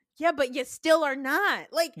doctors. Yeah, but you still are not.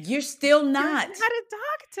 Like, you're still not. You're not a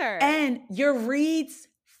doctor, and your reads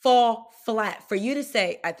fall flat. For you to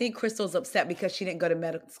say, I think Crystal's upset because she didn't go to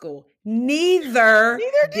medical school. Neither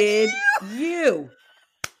did you.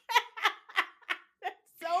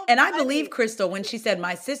 So And I believe funny. Crystal when she said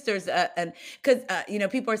my sister's, and because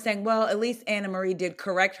people are saying, well, at least Anna Marie did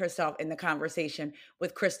correct herself in the conversation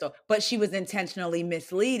with Crystal, but she was intentionally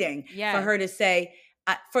misleading for Yes. her to say,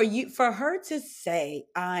 for her to say,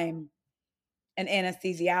 I'm an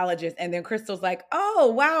anesthesiologist, and then Crystal's like,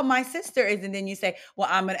 oh wow, my sister is, and then you say, well,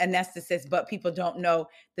 I'm an anesthetist, but people don't know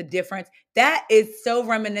the difference. That is so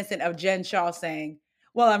reminiscent of Jen Shaw saying,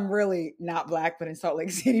 well, I'm really not black, but in Salt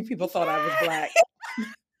Lake City people thought I was Yeah. black.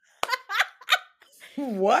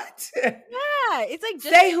 What? Yeah. It's like,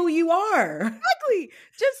 just Say who you are. exactly.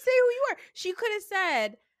 Just say who you are. She could have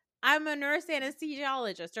said, I'm a nurse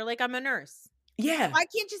anesthesiologist, or like, I'm a nurse. Yeah. Why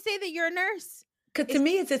can't you say that you're a nurse? Because to It's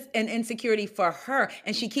me, it's just an insecurity for her.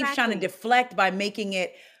 And she keeps trying to exactly. deflect by making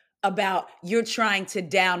it about you're trying to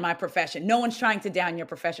down my profession. No one's trying to down your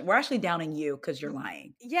profession. We're actually downing you because you're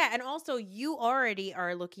lying. Yeah, and also you already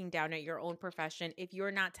are looking down at your own profession if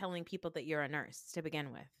you're not telling people that you're a nurse to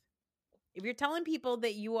begin with. If you're telling people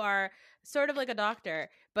that you are sort of like a doctor,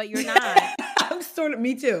 but you're not. I'm sort of,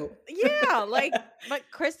 me too. Yeah, like, but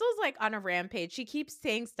Crystal's like on a rampage. She keeps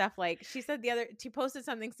saying stuff like, she posted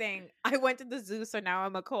something saying, I went to the zoo, so now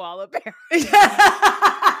I'm a koala bear.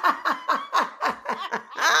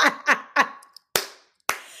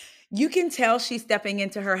 You can tell she's stepping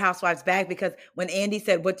into her housewife's bag because when Andy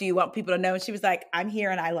said, what do you want people to know? And she was like, I'm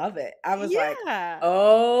here and I love it. I was like, Yeah.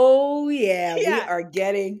 oh yeah, we Yeah. are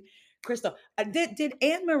getting Crystal. Did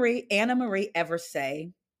Anna Marie ever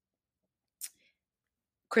say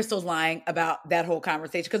Crystal's lying about that whole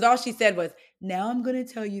conversation? Because all she said was, now I'm going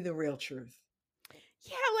to tell you the real truth.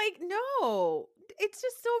 Yeah, like, no. It's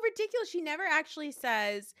just so ridiculous. She never actually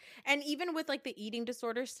says, and even with like the eating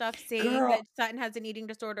disorder stuff, saying Girl, that Sutton has an eating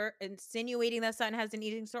disorder, insinuating that Sutton has an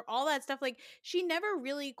eating disorder, all that stuff, like, she never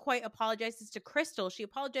really quite apologizes to Crystal. She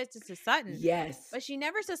apologizes to Sutton, yes. but she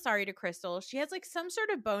never says sorry to Crystal. She has like some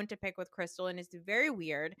sort of bone to pick with Crystal, and it's very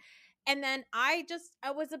weird. And then I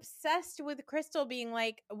was obsessed with Crystal being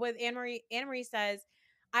like, with Anne Marie. Anne Marie says,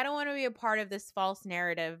 I don't want to be a part of this false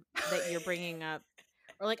narrative that you're bringing up,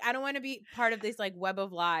 or like, I don't want to be part of this like web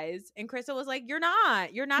of lies. And Crystal was like, you're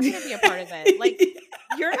not going to be a part of it. Like,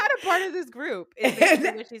 you're not a part of this group, is basically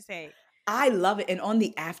And what she's saying. I love it. And on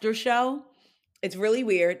the after show, it's really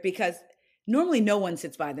weird because normally no one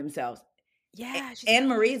sits by themselves. Yeah, she's Anne got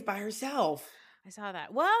like, Marie's by herself. I saw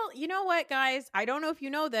that. Well, you know what, guys? I don't know if you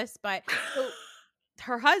know this, but so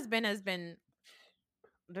her husband has been,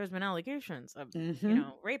 there's been allegations of, Hmm.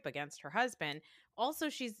 rape against her husband. Also,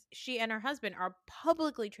 she and her husband are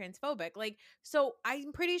publicly transphobic. Like, so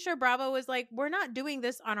I'm pretty sure Bravo was like, we're not doing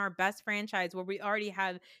this on our best franchise where we already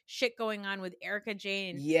have shit going on with Erica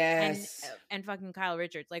Jane and Yes. and fucking Kyle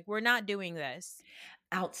Richards. Like, we're not doing this.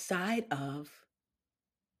 Outside of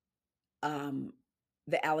um,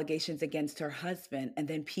 the allegations against her husband, and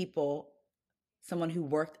then someone who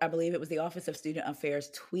worked, I believe it was the Office of Student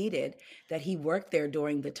Affairs, tweeted that he worked there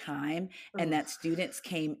during the time and Ugh.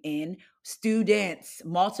 that students,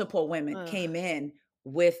 multiple women Ugh. came in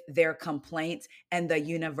with their complaints and the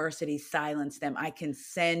university silenced them. I can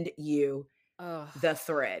send you Ugh. the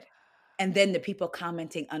thread. And then the people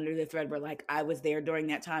commenting under the thread were like, I was there during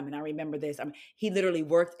that time and I remember this. I mean, he literally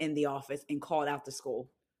worked in the office and called out the school.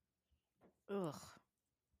 Ugh.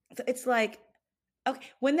 So it's like, okay,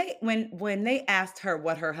 when they asked her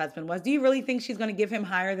what her husband was, do you really think she's going to give him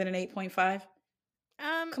higher than an 8.5?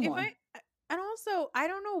 Come If on. and also, I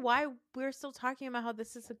don't know why we're still talking about how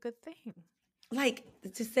this is a good thing. Like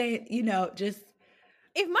to say, just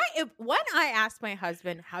If when I ask my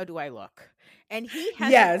husband, how do I look? And he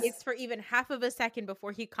yes. hesitates for even half of a second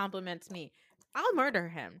before he compliments me, I'll murder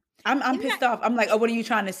him. I'm In that pissed off. I'm like, oh, what are you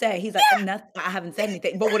trying to say? He's like, Yeah. nothing. I haven't said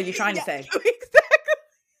anything. But what are you trying to Yeah, say? exactly.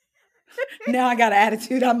 Now I got an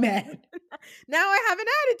attitude. I'm mad. Now I have an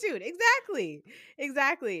attitude. Exactly.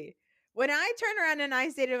 Exactly. When I turn around and I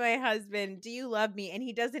say to my husband, "Do you love me?" and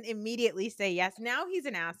he doesn't immediately say yes, now he's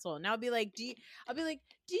an asshole. Now I'll be like, "Do you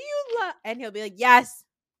love?" and he'll be like, "Yes."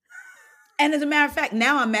 And as a matter of fact,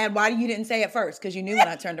 now I'm mad. Why you didn't say it first? Because you knew when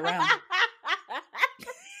I turned around.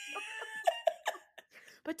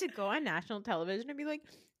 But to go on national television and be like,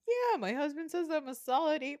 "Yeah, my husband says I'm a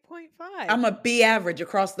solid 8.5." I'm a B average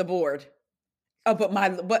across the board. Oh,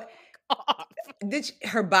 but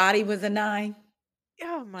her body was a 9.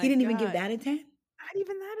 Oh He my didn't even give god. that a 10. Not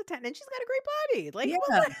even that a 10. And she's got a great body. Like, what,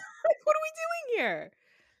 Yeah. what are we doing here?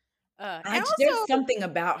 And There's also, something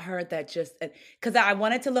about her that just because I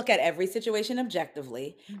wanted to look at every situation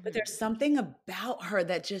objectively, but mhm. there's something about her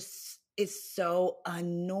that just is so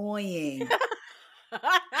annoying.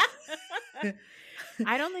 I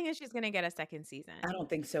don't think that she's gonna get a second season. I don't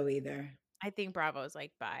think so either. I think Bravo's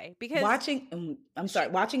like, bye. Because I'm sorry,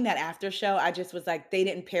 she watching that after show, I just was like, they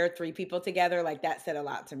didn't pair 3 people together, like, that said a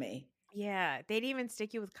lot to me. yeah, they didn't even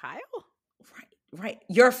stick you with Kyle? Right, right.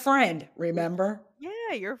 Your friend, remember?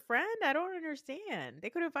 Yeah, your friend? I don't understand. They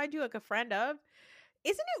could have found you like a friend of.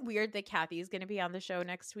 Isn't it weird that Kathy's gonna be on the show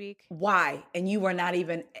next week? Why? And you were not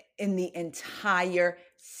even in the entire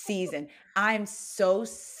season. I'm so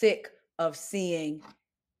sick of seeing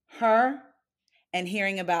her and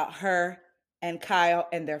hearing about her and Kyle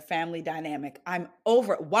and their family dynamic. I'm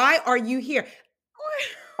over it. Why are you here?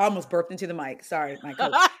 I almost burped into the mic. Sorry, my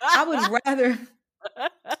Coke. I would rather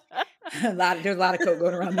there's a lot of Coke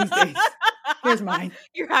going around these days. Here's mine.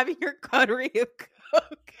 You're having your cutlery of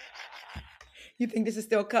Coke. You think this is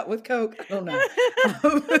still cut with Coke? I don't know.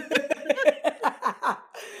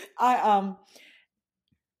 I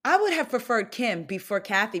I would have preferred Kim before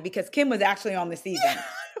Kathy because Kim was actually on the season. I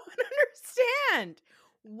don't understand.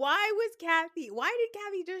 Why did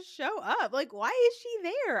Kathy just show up? Like, why is she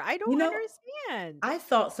there? I You don't know, understand. I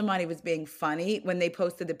thought somebody was being funny when they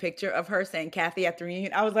posted the picture of her saying Kathy at the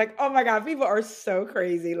reunion. I was like, oh my God, people are so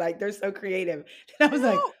crazy. Like, they're so creative. And I was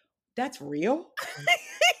like, No. that's real?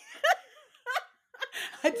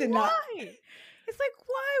 I did not. Why? It's like,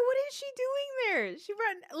 why? What is she doing there? She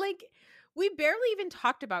run like we barely even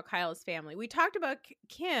talked about Kyle's family. We talked about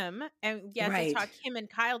Kim, and yes, Right. Kim and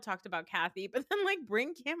Kyle talked about Kathy, but then like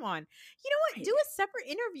bring Kim on. You know what? Right. Do a separate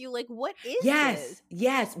interview. Like, what is this?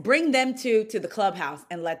 Yes. Bring them to the clubhouse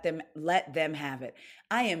and let them have it.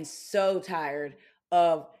 I am so tired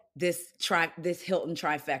of this Hilton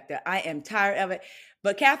trifecta. I am tired of it.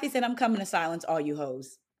 But Kathy said, I'm coming to silence all you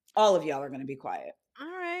hoes. All of y'all are going to be quiet. All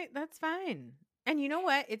right, that's fine. And you know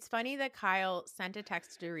what? It's funny that Kyle sent a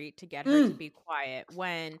text to Dorit to get her to be quiet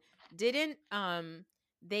when didn't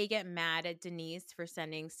they get mad at Denise for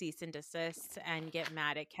sending cease and desist and get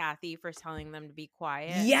mad at Kathy for telling them to be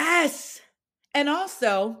quiet? Yes. And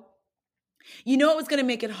also, you know, it was going to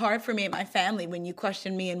make it hard for me and my family when you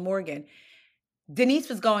questioned me and Morgan. Denise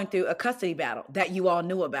was going through a custody battle that you all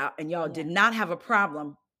knew about, and y'all did not have a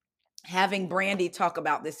problem having Brandy talk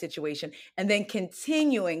about this situation and then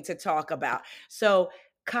continuing to talk about. So,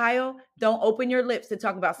 Kyle, don't open your lips to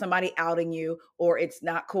talk about somebody outing you or it's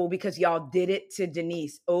not cool because y'all did it to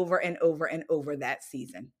Denise over and over and over that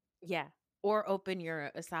season. Yeah. Or open your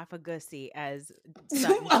esophagussy as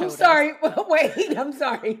Sutton I'm showed sorry. us. Wait, I'm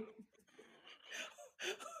sorry.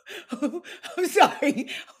 I'm sorry.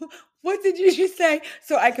 What did you just say?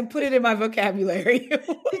 So I can put it in my vocabulary. Did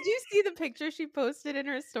you see the picture she posted in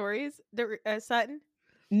her stories, Sutton?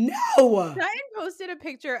 No. Sutton posted a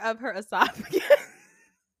picture of her esophagus.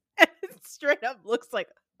 And it straight up looks like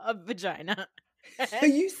a vagina. So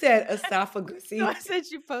you said esophagussy. So I said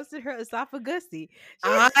she posted her esophagussy.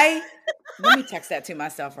 Let me text that to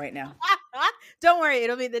myself right now. Don't worry,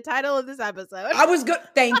 it'll be the title of this episode. I was good.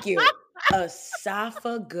 Thank you.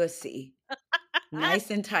 Esophagussy.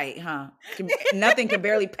 Nice and tight, huh? Nothing can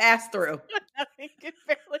barely pass through. Nothing can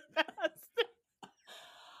barely pass through.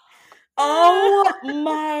 Oh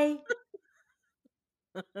my.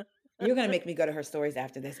 You're going to make me go to her stories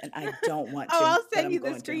after this, and I don't want to. Oh, I'll send you the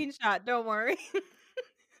screenshot. Don't worry.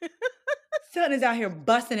 Sutton is out here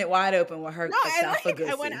busting it wide open with her esophagussy.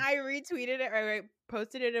 And when I retweeted it, or I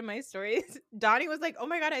posted it in my stories, Donnie was like, "Oh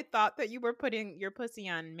my God, I thought that you were putting your pussy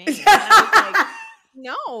on main." And I was like,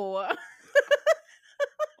 no.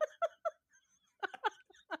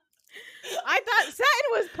 I thought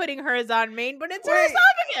Satin was putting hers on main, but it's her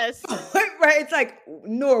esophagus. Right. It's like,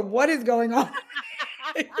 Noor, what is going on?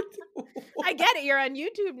 I get it. You're on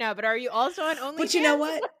YouTube now, but are you also on OnlyFans? But you know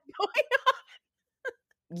what?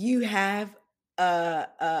 You have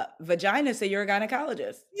a vagina, so you're a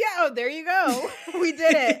gynecologist. Yeah, oh, there you go. We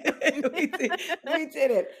did it. we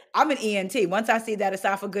did it. I'm an ENT. Once I see that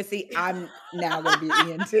esophagussy, I'm now going to be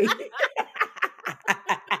ENT.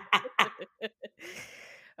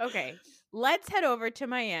 Okay, let's head over to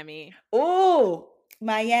Miami. Oh,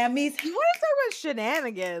 Miami's. You want to talk about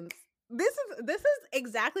shenanigans? This is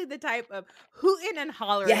exactly the type of hootin' and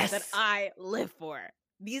hollering that I live for.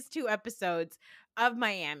 These 2 episodes of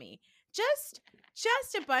Miami. Just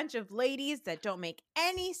a bunch of ladies that don't make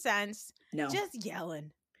any sense. No. Just yelling.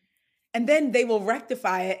 And then they will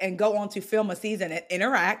rectify it and go on to film a season and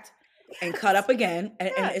interact and cut up again.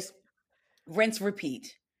 And it's rinse,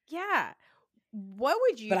 repeat. Yeah. What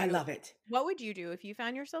would you do? But I love it. What would you do if you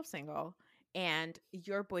found yourself single and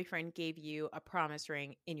your boyfriend gave you a promise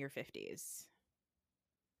ring in your 50s?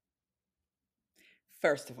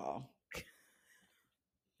 First of all,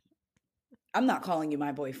 I'm not calling you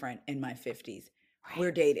my boyfriend in my 50s. Right.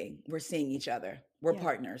 We're dating. We're seeing each other. We're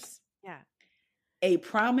partners. Yeah. A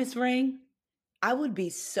promise ring I would be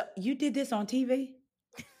so you did this on TV?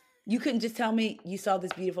 You couldn't just tell me you saw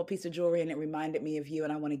this beautiful piece of jewelry and it reminded me of you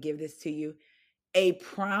and I want to give this to you. A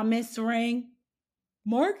promise ring?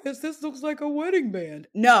 Marcus, this looks like a wedding band.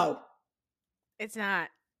 No. It's not.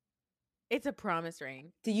 It's a promise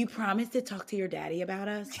ring. Do you promise to talk to your daddy about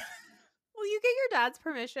us? Will you get your dad's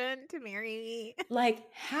permission to marry me? Like,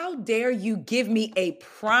 how dare you give me a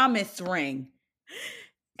promise ring?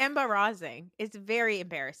 Embarrassing. It's very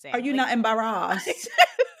embarrassing. Are you not embarrassed?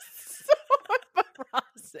 So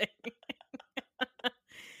embarrassing. At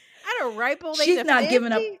a ripe old age She's of not 50?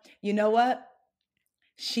 giving up. You know what?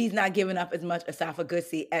 She's not giving up as much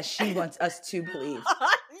esophagussy as she wants us to believe.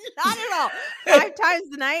 Not at all. 5 times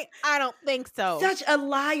a night? I don't think so. Such a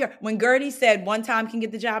liar. When Gertie said one time can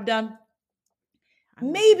get the job done, I'm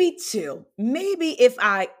with maybe 2. Maybe if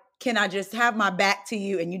I just have my back to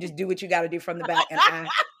you and you just do what you got to do from the back and I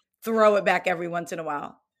throw it back every once in a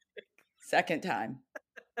while. Second time.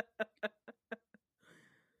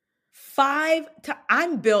 5 times.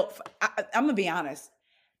 I'm built. I'm gonna be honest.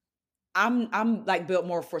 I'm like built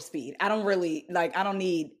more for speed. I don't really like. I don't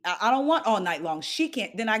need. I don't want all night long. She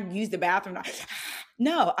can't. Then I use the bathroom.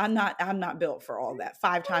 No, I'm not. I'm not built for all that.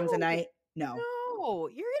 5 times a No. night. No. No,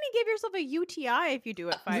 you're gonna give yourself a UTI if you do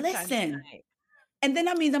it 5 times a Listen. night. And then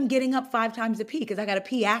that means I'm getting up 5 times to pee because I got to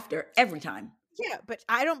pee after every time. Yeah, but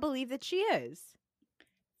I don't believe that she is.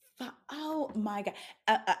 Oh my God.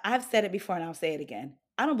 I've said it before and I'll say it again.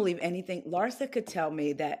 I don't believe anything. Larsa could tell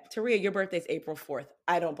me that, Taria, your birthday's April 4th.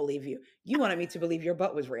 I don't believe you. You wanted me to believe your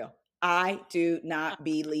butt was real. I do not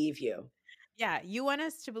believe you. Yeah, you want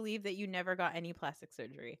us to believe that you never got any plastic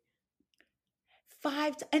surgery.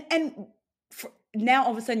 5 and now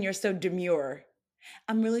all of a sudden you're so demure.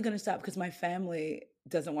 I'm really going to stop because my family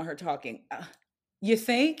doesn't want her talking. You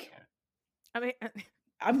think? I mean,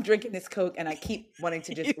 I'm drinking this Coke and I keep wanting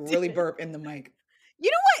to just really burp in the mic.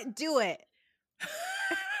 You know what? Do it.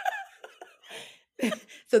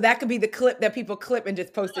 So that could be the clip that people clip and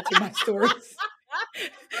just post it to my stories.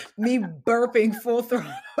 Me burping full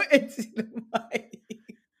throttle into the mic.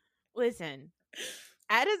 Listen,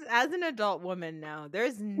 as an adult woman now,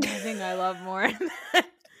 there's nothing I love more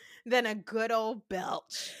than a good old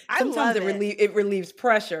belch. Sometimes it relieves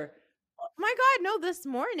pressure. My God, no, this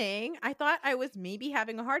morning I thought I was maybe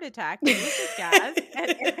having a heart attack. It was just gas.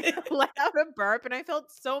 And I let out a burp and I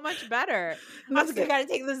felt so much better. I was like, I gotta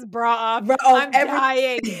take this bra off. I'm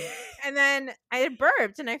dying. And then I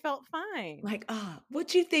burped and I felt fine. Like,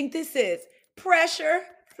 what you think this is? Pressure?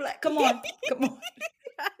 Come on. Come on.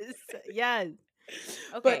 Yes.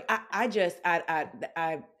 Okay. But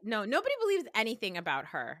I no, nobody believes anything about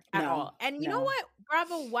her at all. And you know what?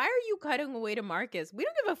 Bravo, why are you cutting away to Marcus? We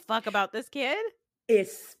don't give a fuck about this kid.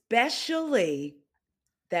 Especially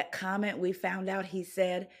that comment we found out he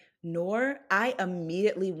said, Nor, I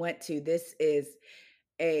immediately went to, this is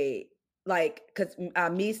because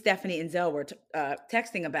me, Stephanie, and Zell were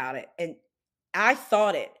texting about it. And I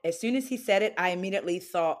thought it. As soon as he said it, I immediately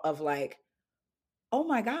thought of like, oh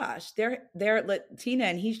my gosh, they're Latina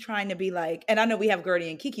and he's trying to be like, and I know we have Gertie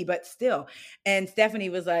and Kiki, but still. And Stephanie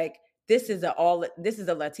was like, this is a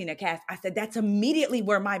Latina cast. I said, that's immediately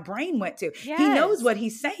where my brain went to. Yes. He knows what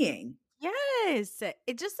he's saying. Yes.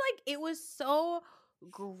 It just like, it was so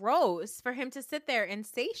gross for him to sit there and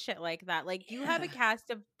say shit like that. Like, you have a cast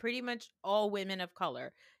of pretty much all women of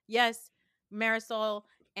color. Yes, Marisol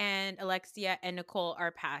and Alexia and Nicole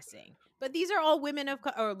are passing, but these are all women of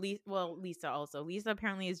color. Or Lisa also. Lisa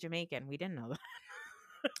apparently is Jamaican. We didn't know that.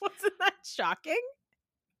 Wasn't that shocking?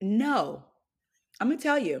 No. I'm gonna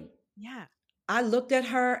tell you. Yeah. I looked at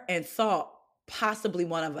her and thought possibly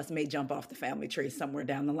one of us may jump off the family tree somewhere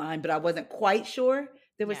down the line, but I wasn't quite sure.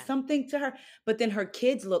 There was something to her. But then her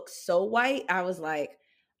kids look so white. I was like,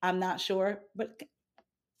 I'm not sure. But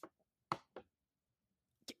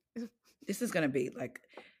this is going to be like,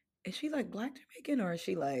 is she like Black Jamaican or is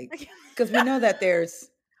she like, because we know that there's.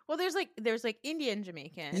 Well, there's like Indian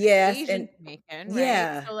Jamaican. Yes. Asian Jamaican, right?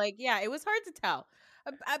 Yeah. So like, yeah, it was hard to tell.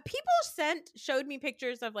 People showed me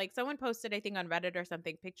pictures of like, someone posted, I think on Reddit or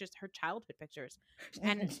something, her childhood pictures.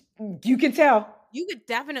 And you can tell. You could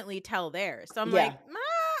definitely tell there. So I'm like, I don't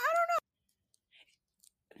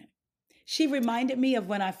know. She reminded me of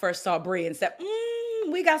when I first saw Brie and said,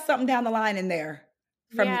 we got something down the line in there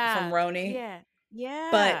from Roni. Yeah.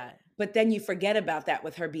 Yeah. But then you forget about that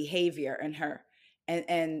with her behavior and her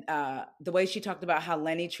and the way she talked about how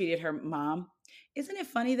Lenny treated her mom. Isn't it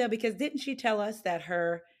funny though? Because didn't she tell us that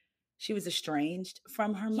she was estranged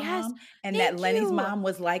from her Yes. mom, and that Thank Lenny's you. mom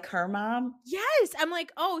was like her mom. Yes. I'm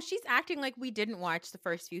like, oh, she's acting like we didn't watch the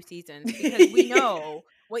first few seasons because we know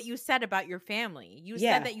what you said about your family. You said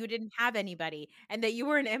Yeah. that you didn't have anybody and that you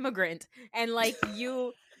were an immigrant and like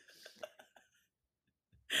you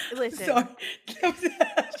I'm sorry. listen,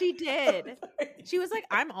 I'm she did. sorry. She was like,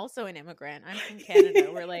 I'm also an immigrant. I'm from Canada.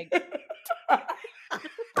 We're like,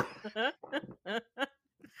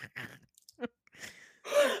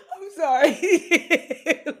 I'm sorry.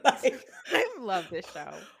 Like, I love this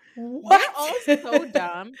show. They're what? all so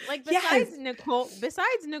dumb. Like Yes.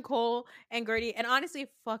 besides Nicole and Gertie, and honestly,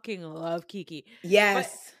 fucking love Kiki. But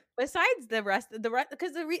Yes. besides the rest,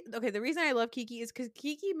 because the reason I love Kiki is because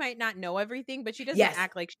Kiki might not know everything, but she doesn't Yes.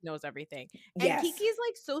 act like she knows everything. And Yes. Kiki is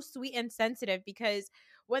like so sweet and sensitive because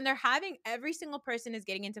when they're having every single person is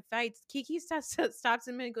getting into fights, Kiki stops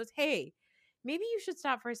him and goes, "Hey, maybe you should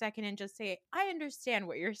stop for a second and just say, I understand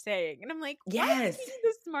what you're saying." And I'm like, why is Yes. Kiki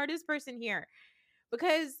the smartest person here?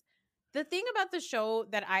 Because the thing about the show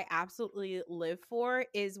that I absolutely live for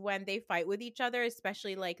is when they fight with each other,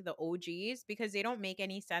 especially like the OGs, because they don't make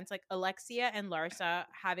any sense. Like Alexia and Larsa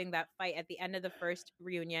having that fight at the end of the first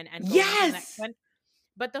reunion and going into the next Yes. one.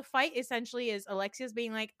 But the fight essentially is Alexia's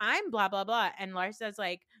being like, I'm blah, blah, blah. And Larsa's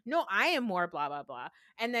like, no, I am more blah, blah, blah.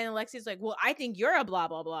 And then Alexia's like, well, I think you're a blah,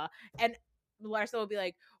 blah, blah. And Larsa will be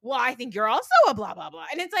like, well, I think you're also a blah, blah, blah.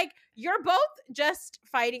 And it's like, you're both just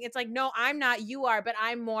fighting. It's like, no, I'm not, you are, but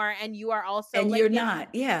I'm more, and you are also And like, you're not.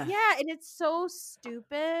 Yeah. yeah. And it's so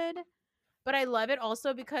stupid. But I love it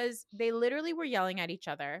also because they literally were yelling at each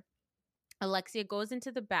other. Alexia goes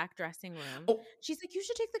into the back dressing room. Oh, She's like, you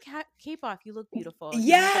should take the cape off. You look beautiful. You look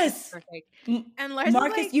like a yes. perfect. And Lars is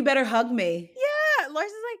Marcus, like, you better hug me. yeah. Lars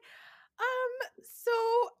is like, so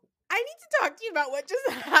I need to talk to you about what just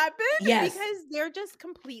happened Yes. because they're just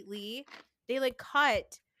completely, they like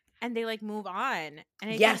cut and they like move on. And I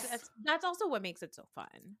think Yes. that's also what makes it so fun.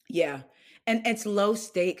 Yeah. And it's low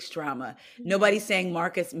stakes drama. Mhm. Nobody's saying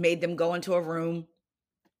Marcus made them go into a room.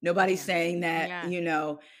 Nobody's Yeah. saying that,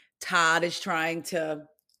 Yeah. Todd is trying to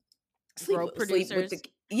sleep Rope sleep with the producers.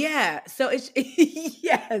 yeah. So it's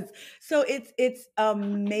yes. So it's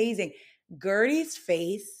amazing. Gertie's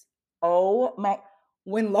face. Oh my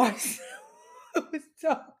when Lars was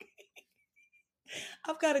talking.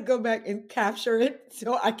 I've got to go back and capture it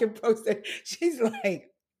so I can post it. She's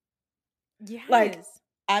like Yes.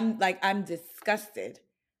 I'm disgusted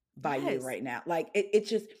by you Yes. right now. Like it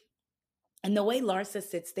just and the way Larsa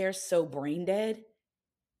sits there so brain dead,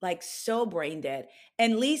 like so brain dead.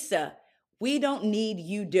 And Lisa, we don't need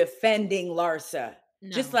you defending Larsa.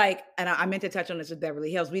 Just No. like, and I meant to touch on this with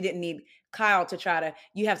Beverly Hills. We didn't need Kyle to try to,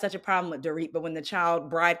 you have such a problem with Dorit, but when the child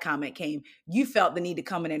bride comment came, you felt the need to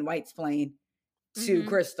come in and white explain to Mm-hmm.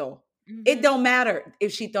 Crystal. It Mm-hmm. don't matter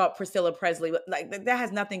if she thought Priscilla Presley, like that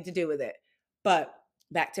has nothing to do with it. But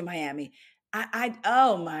back to Miami.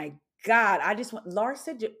 Oh my God. I just want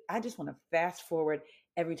to fast forward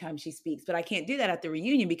every time she speaks, but I can't do that at the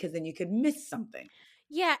reunion because then you could miss something.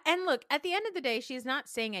 Yeah, and look, at the end of the day, she's not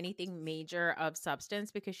saying anything major of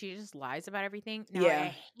substance because she just lies about everything. Now, Yeah,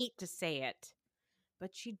 I hate to say it,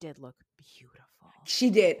 but she did look beautiful. she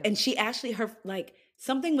did. The- And she actually, her, like,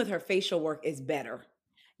 something with her facial work is better.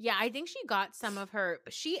 Yeah, I think she got some of her,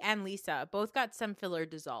 she and Lisa both got some filler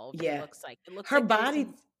dissolved, it Yeah. looks like. It looks Her like there was body,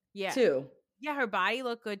 some, yeah. too. Yeah, her body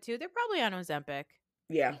looked good too. They're probably on Ozempic.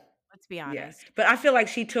 Yeah. Let's be Yeah. honest. But I feel like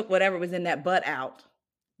she took whatever was in that butt out.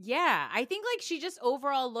 Yeah, I think like she just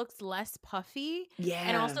overall looks less puffy. And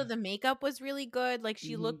Yeah. also the makeup was really good. Like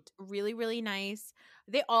she Mhm. looked really, really nice.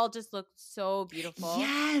 They all just looked so beautiful.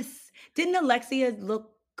 Yes. Didn't Alexia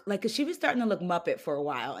look like, cause she was starting to look Muppet for a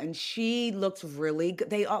while and she looks really good.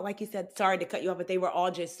 They all, like you said, sorry to cut you off, but they were all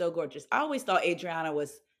just so gorgeous. I always thought Adriana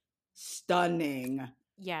was stunning.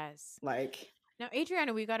 Yes. Like, Now,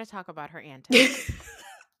 Adriana, we got to talk about her antics.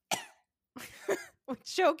 We're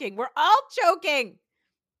choking. We're all choking.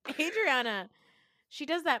 Adriana, she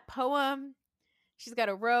does that poem. She's got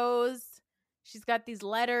a rose. She's got these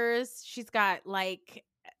letters. She's got like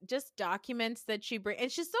just documents that she brings.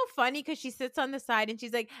 And she's so funny because she sits on the side and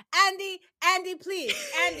she's like, Andy, please,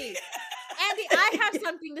 Andy, I have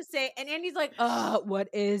something to say. And Andy's like, oh, what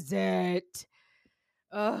is it?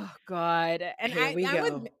 Oh God. And here we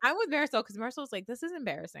go. I'm with Marisol because Marisol's like, this is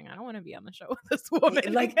embarrassing. I don't want to be on the show with this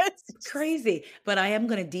woman. Like Because crazy. But I am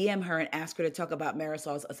going to DM her and ask her to talk about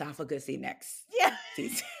Marisol's esophagussy next yeah.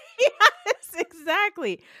 season. Yes,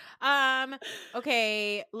 exactly.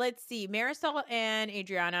 Okay, let's see. Marisol and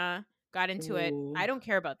Adriana got into it. Ooh. I don't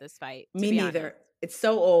care about this fight, to Me be honest. neither. It's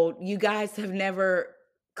so old. You guys have never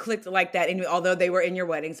clicked like that. And although they were in your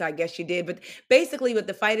wedding, so I guess you did. But basically, what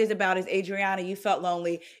the fight is about is Adriana, you felt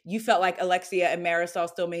lonely. You felt like Alexia and Marisol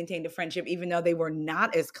still maintained a friendship, even though they were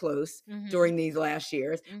not as close Mhm. during these last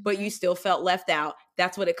years, but you Mhm. still felt left out.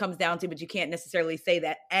 That's what it comes down to. But you can't necessarily say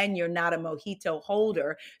that. And you're not a mojito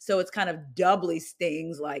holder. So it's kind of doubly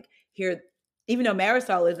stings like here, even though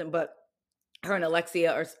Marisol isn't, but her and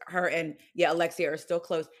Alexia or her and Alexia are still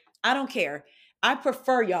close. I don't care. I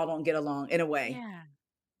prefer y'all don't get along in a way,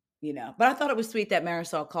 Yeah. But I thought it was sweet that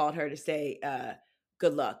Marisol called her to say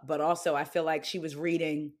good luck. But also I feel like she was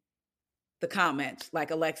reading the comments like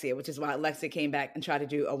Alexia, which is why Alexia came back and tried to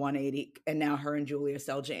do a 180 and now her and Julia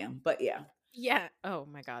sell jam. But yeah. Yeah. Oh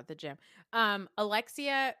my god, the gym.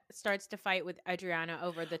 Alexia starts to fight with Adriana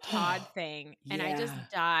over the Todd thing, and I just Yeah.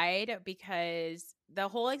 died because the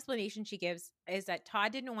whole explanation she gives is that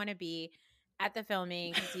Todd didn't want to be at the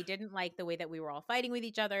filming because he didn't like the way that we were all fighting with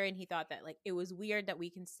each other, and he thought that like it was weird that we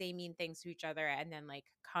can say mean things to each other and then like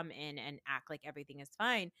come in and act like everything is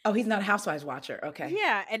fine. Oh, he's not a Housewives watcher. Okay.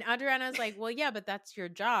 Yeah, and Adriana's like, "Well, yeah, but that's your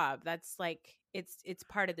job. That's like it's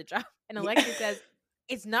part of the job." And Yeah. Alexia says,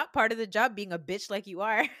 "It's not part of the job being a bitch like you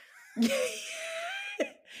are."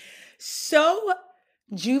 So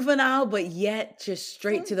juvenile, but yet just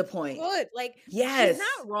straight So to the point. good. Like she's Yes.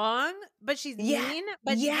 not wrong, but she's Yeah. mean,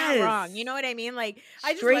 but she's not wrong. You Yes. know what I mean? Like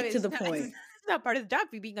I just love Straight it. to It's the not, point. it's not part of the job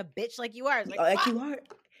for you being a bitch like you are. It's like Like fuck. you are.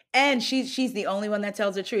 And she's the only one that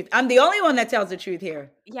tells the truth. I'm the only one that tells the truth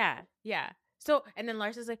here. Yeah, yeah. So and then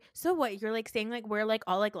Lars is like, so what? You're like saying like we're like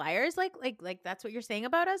all like liars, like that's what you're saying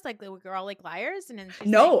about us, like that we're all like liars. And then she's like,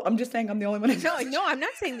 No, I'm just saying I'm the only one that no, tells the no, I'm truth.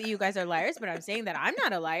 not saying that you guys are liars, but I'm saying that I'm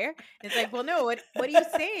not a liar. And it's like, well, no, what are you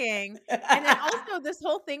saying? And then also this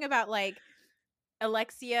whole thing about like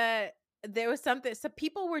Alexia, there was something, so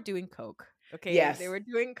people were doing coke. Okay, they Yes. were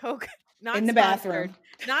doing coke, In the bathroom.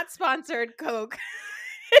 not sponsored coke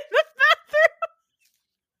in the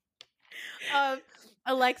bathroom of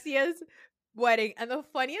Alexia's wedding. And the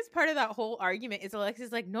funniest part of that whole argument is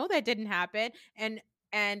Alexia's like, no, that didn't happen. And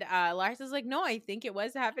Lars is like, no, I think it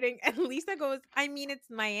was happening. And Lisa goes, I mean, it's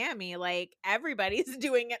Miami. Like everybody's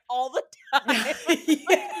doing it all the time. Like,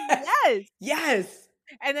 Yes. yes. Yes.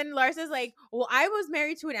 And then Lars is like, well, I was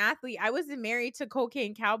married to an athlete. I wasn't married to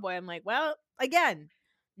Cocaine Cowboy. I'm like, well, again,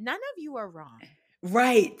 none of you are wrong.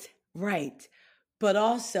 Right. Right. But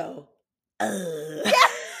also, Yeah,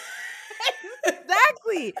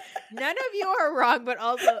 exactly. None of you are wrong, but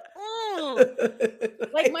also,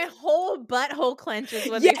 like my like, whole butthole clenches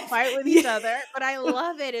when they yes. fight with each Yes. other. But I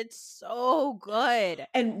love it. It's so good.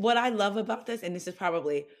 And what I love about this, and this is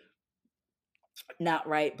probably not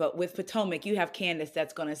right, but with Potomac, you have Candace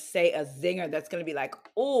that's going to say a zinger that's going to be like,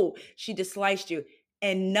 oh, she just sliced you.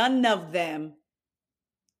 And none of them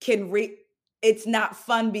can it's not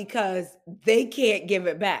fun because they can't give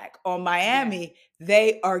it back. On Yeah. Miami,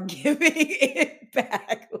 they are giving it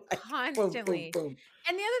back. Like boom, boom, Constantly. boom.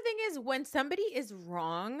 And the other thing is when somebody is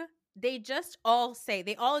wrong, they just all say,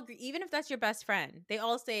 they all agree, even if that's your best friend, they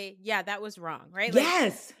all say, yeah, that was wrong, right? Like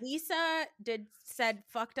Yes. Lisa said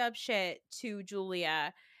fucked up shit to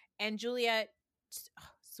Julia, and Julia,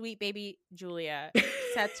 sweet baby Julia,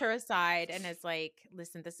 sets her aside and is like,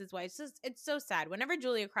 listen, this is why it's so sad. Whenever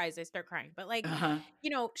Julia cries, I start crying. But like, Uh-huh.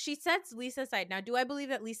 she sets Lisa aside. Now, do I believe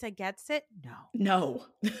that Lisa gets it? No. No.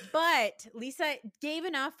 But Lisa gave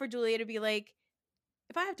enough for Julia to be like,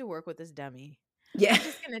 if I have to work with this dummy, Yeah. I'm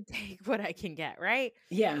just gonna take what I can get, right?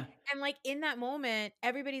 Yeah. And like in that moment,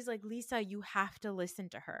 everybody's like, Lisa, you have to listen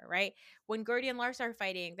to her, right? When Gertie and Larsa are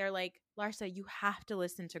fighting, they're like, Larsa, you have to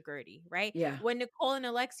listen to Gertie, right? Yeah. When Nicole and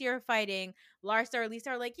Alexia are fighting, Larsa or Lisa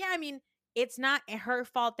are like, yeah, I mean, it's not her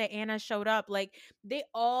fault that Anna showed up. Like they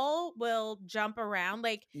all will jump around.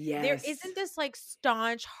 Like there Yes. isn't this like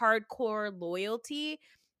staunch, hardcore loyalty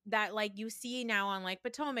that like you see now on like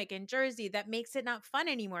Potomac and Jersey that makes it not fun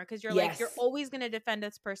anymore because you're like you're Yes. always going to defend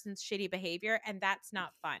this person's shitty behavior and that's not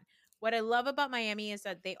fun. What I love about Miami is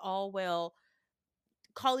that they all will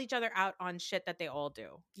call each other out on shit that they all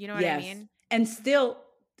do. You know what I Yes. mean? And still,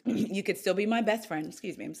 you could still be my best friend.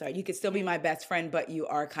 Excuse me. I'm sorry. You could still be Yeah. my best friend, but you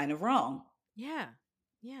are kind of wrong. Yeah.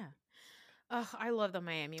 Yeah. Oh, I love the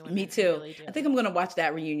Miami Me women. I too. really do. I think I'm going to watch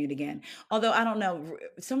that reunion again. Although I don't know,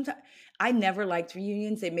 sometimes I never liked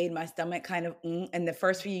reunions. They made my stomach kind of, and the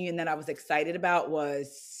first reunion that I was excited about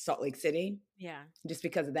was Salt Lake City, Yeah. just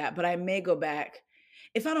because of that. But I may go back.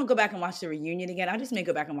 If I don't go back and watch the reunion again, I just may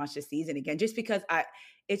go back and watch the season again, just because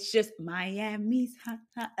it's just Miami's hot,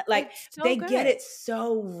 hot. Like It's so they get good. it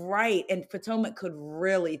so right, and Potomac could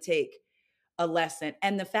really take a lesson.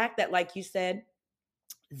 And the fact that, like you said,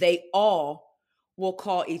 they all will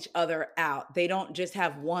call each other out. They don't just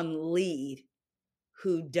have one lead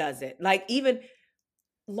who does it. Like even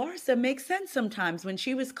Larsa makes sense sometimes when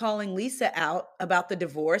she was calling Lisa out about the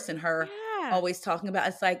divorce and her Yeah. always talking about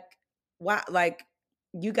it's like, wow, like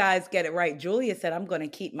you guys get it right. Julia said, I'm going to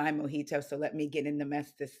keep my mojito, so let me get in the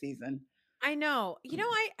mess this season. I know. You know,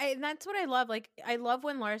 I and that's what I love. Like, I love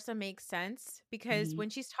when Larsa makes sense because Mm-hmm. when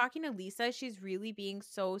she's talking to Lisa, she's really being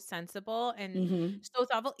so sensible and Mm-hmm. so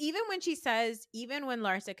thoughtful. Even when she says, even when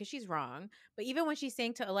Larsa, because she's wrong, but even when she's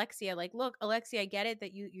saying to Alexia, like, look, Alexia, I get it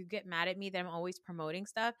that you get mad at me that I'm always promoting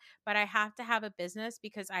stuff, but I have to have a business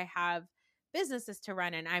because I have businesses to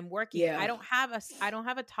run and I'm working. Yeah. I don't have a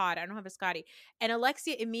Todd, I don't have a Scotty. And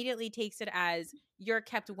Alexia immediately takes it as you're a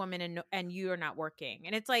kept woman and you're not working.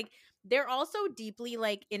 And it's like they're also deeply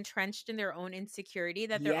like entrenched in their own insecurity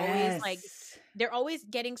that Yes. they're always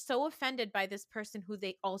getting so offended by this person who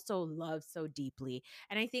they also love so deeply.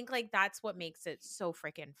 And I think like that's what makes it so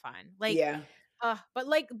freaking fun. Like Yeah.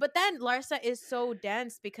 but then Larsa is so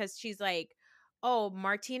dense because she's like, "Oh,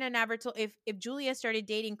 Martina never told if Julia started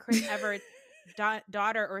dating Chris Everett's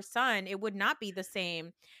daughter or son, it would not be the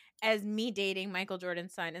same as me dating Michael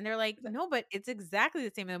Jordan's son." And they're like, "No, but it's exactly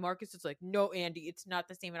the same." And Marcus is like, "No, Andy, it's not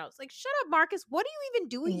the same." And I was like, "Shut up, Marcus. What are you even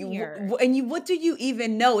doing here?" And you, what do you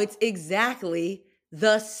even know? It's exactly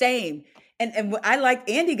the same. And I like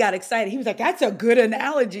Andy got excited. He was like, "That's a good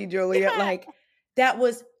analogy, Julia." Yeah. Like that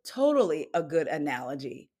was totally a good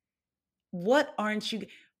analogy. What aren't you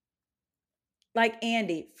like,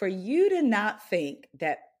 Andy? For you to not think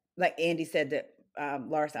that, like Andy said that,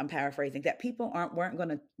 Lars, I'm paraphrasing, that people weren't going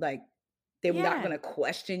to like, they're not Yeah. going to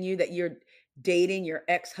question you that you're dating your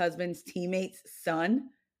ex husband's teammate's son.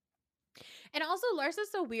 And also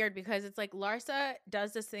Larsa's so weird because it's like Larsa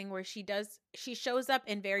does this thing where she shows up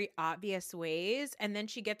in very obvious ways and then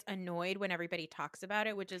she gets annoyed when everybody talks about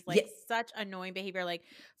it, which is Yeah. like such annoying behavior. Like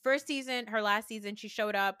first season, her last season, she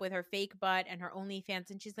showed up with her fake butt and her OnlyFans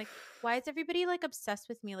and she's like, "Why is everybody like obsessed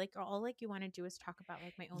with me? Like all like you want to do is talk about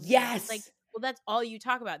like my OnlyFans." It's like, Yes. well, that's all you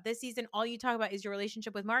talk about. This season, all you talk about is your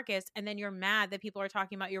relationship with Marcus, and then you're mad that people are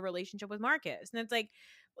talking about your relationship with Marcus. And it's like,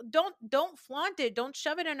 don't flaunt it, don't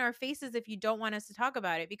shove it in our faces if you don't want us to talk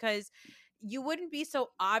about it, because you wouldn't be so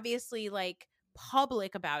obviously like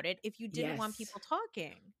public about it if you didn't want Yes. people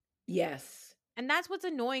talking. Yes. And that's what's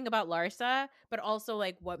annoying about Larsa, but also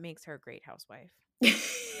like what makes her a great housewife.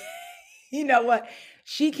 You know what?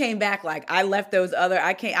 She came back like I left those other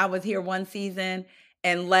I was here one season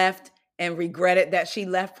and left and regretted that she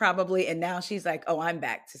left probably and now she's like, "Oh, I'm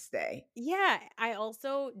back to stay." Yeah, I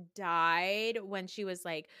also died when she was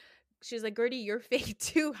like, "Gertie, you're fake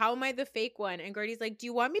too. How am I the fake one?" And Gertie's like, "Do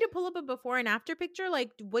you want me to pull up a before and after picture?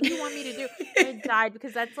 Like, what do you want me to do?" And I died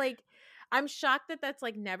because that's like, I'm shocked that that's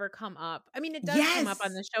like never come up. I mean, it does come up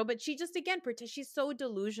on Yes. the show, but she just again pretends she's so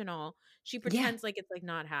delusional. She Yeah. pretends like it's like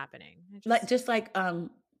not happening. It Like just just like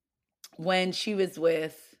when she was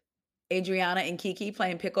with Adriana and Kiki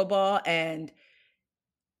playing pickleball and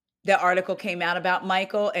the article came out about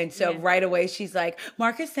Michael, and so yeah, right away she's like,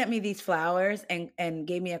 "Marcus sent me these flowers and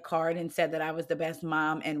gave me a card and said that I was the best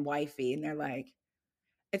mom and wifey." And they're like,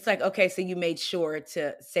 it's like, okay, so you made sure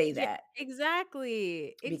to say yeah, that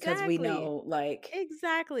exactly, because we exactly, know, like,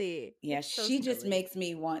 exactly. yeah, It's so she just silly. makes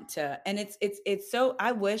me want to, and it's so.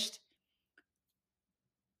 I wished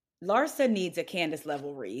Larsa needs a Candace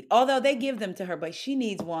level read, although they give them to her, but she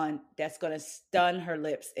needs one that's going to stun her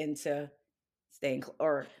lips into staying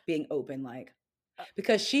or being open, like Uh,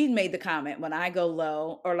 because she made the comment when I go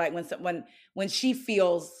low, or like when she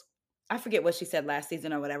feels, I forget what she said last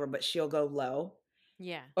season or whatever, but she'll go low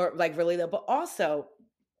yeah. or like really low. But also,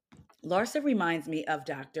 Larsa reminds me of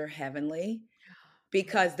Dr. Heavenly Yeah.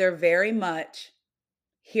 because they're very much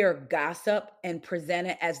hear gossip and present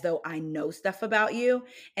it as though I know stuff about you.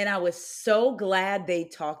 And I was so glad they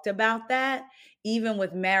talked about that, even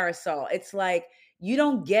with Marisol. It's like you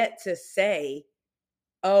don't get to say,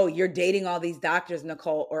 "Oh, you're dating all these doctors,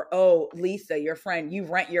 Nicole," or "Oh, Lisa, your friend, you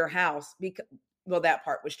rent your house." Because, well, that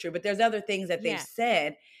part was true, but there's other things that they've Yeah.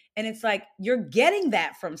 said. And it's like you're getting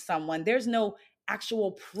that from someone. There's no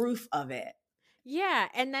actual proof of it. Yeah,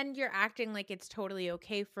 and then you're acting like it's totally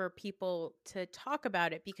okay for people to talk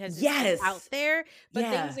about it because it's out Yes. there, but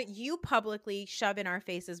things Yeah. that you publicly shove in our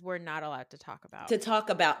faces we're not allowed to talk about. To talk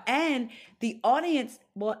about. And the audience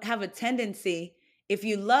will have a tendency, if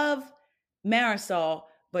you love Marisol,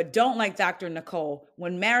 but don't like Dr. Nicole,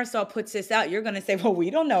 when Marisol puts this out, you're going to say, "Well, we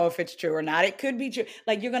don't know if it's true or not. It could be true."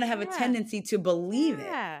 Like you're going to have a Yeah. tendency to believe it.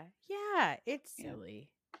 Yeah. Yeah, it's Yeah. silly.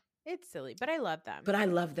 It's silly, but I love them. But I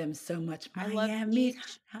love them so much. I love Miami's.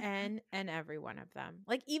 each and every one of them.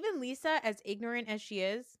 Like even Lisa, as ignorant as she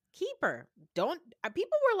is, keep her. Don't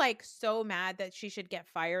people were like so mad that she should get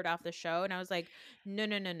fired off the show, and I was like, no,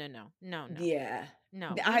 no, no, no, no, no, no, Yeah.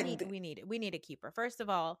 no. I We need to keep her. First of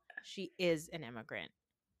all, she is an immigrant,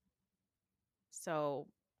 so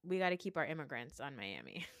we got to keep our immigrants on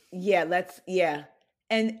Miami. yeah, yeah.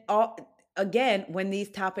 And all again, when these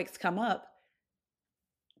topics come up,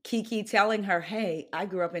 Kiki telling her, "Hey, I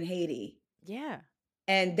grew up in Haiti." Yeah,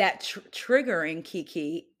 And that triggering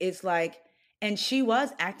Kiki is like, and she was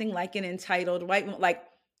acting like an entitled white woman, like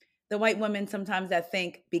the white women sometimes that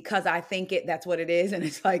think because I think it, that's what it is, and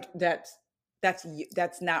it's like that's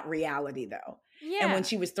not reality though. And when yeah,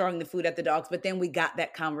 she was throwing the food at the dogs, but then we got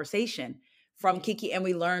that conversation from yeah, Kiki, and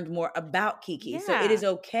we learned more about Kiki. So it yeah, is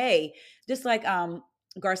okay, just like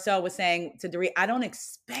Garcelle was saying to Dorit, I don't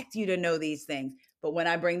expect you to know these things, but when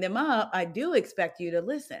I bring them up, I do expect you to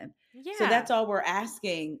listen. So yeah. that's all we're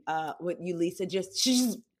asking with you, Lisa. Just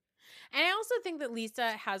she's And I also think that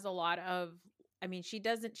Lisa has a lot of, I mean, she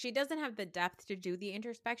doesn't have the depth to do the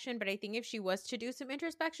introspection, but I think if she was to do some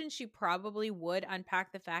introspection, she probably would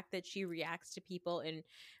unpack the fact that she reacts to people in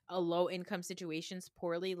a low income situations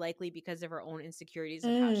poorly, likely because of her own insecurities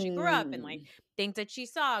of how she grew up and like mm, things that she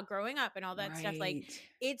saw growing up and all that stuff. Like right,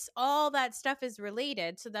 it's all that stuff is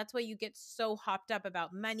related. So that's why you get so hopped up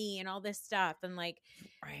about money and all this stuff. And like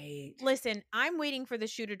right. listen, I'm waiting for the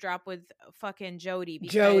shoe to drop with fucking Jody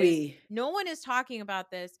because Jody, no one is talking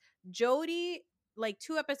about this. Jody, like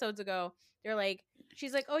 2 episodes ago, they're like,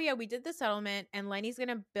 she's like, oh yeah, we did the settlement and Lenny's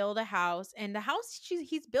gonna build a house. And the house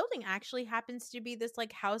he's building actually happens to be this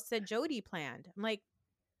like house that Jody planned. I'm like,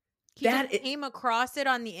 he just that is came across it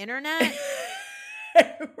on the internet.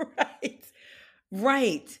 right,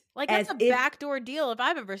 right. Like that's As a if backdoor deal if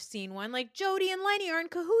I've ever seen one. Like Jody and Lenny are in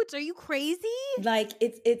cahoots. Are you crazy? like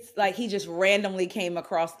it's like he just randomly came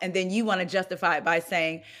across, and then you want to justify it by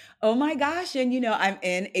saying, "Oh my gosh!" And I'm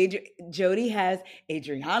in. Jody has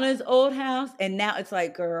Adriana's old house, and now it's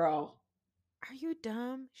like, girl, Are you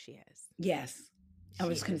dumb? She is. yes. I She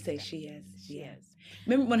was going is to say dumb. she is. She Yeah. is.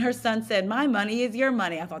 Remember when her son said, "My money is your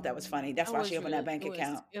money"? I thought that was funny. That's It why she was opened that really bank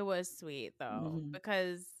account. it was sweet though Hmm.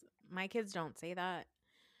 because my kids don't say that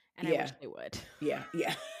and I wish Yeah, they would. yeah,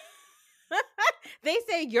 yeah. They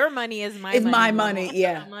say your money is my It's money, my mama. money.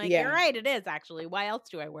 Yeah, I'm like, you're yeah. right, it is actually. Why else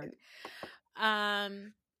do I work?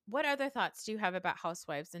 Um what other thoughts do you have about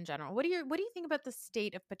housewives in general? What do you think about the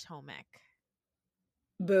state of Potomac?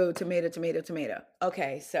 Boo, tomato, tomato, tomato.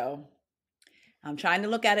 Okay, so I'm trying to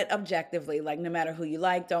look at it objectively, like no matter who you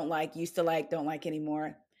like, don't like, used to like, don't like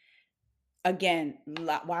anymore. Again,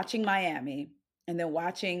 watching Miami and then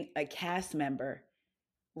watching a cast member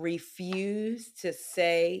refuse to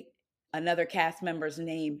say another cast member's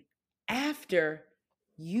name after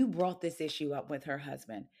you brought this issue up with her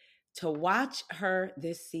husband. To watch her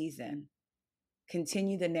this season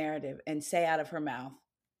continue the narrative and say out of her mouth,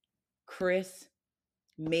 Chris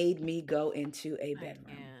made me go into a I bedroom.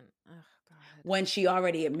 can't. Oh god. When she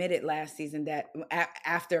already admitted last season that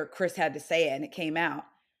after Chris had to say it and it came out,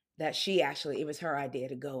 that it was her idea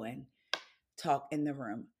to go and talk in the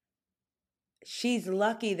room. She's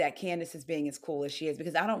lucky that Candace is being as cool as she is,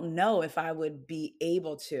 because I don't know if I would be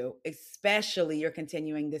able to, especially you're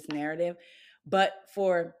continuing this narrative. But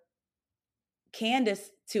for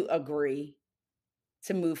Candace to agree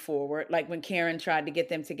to move forward, like when Karen tried to get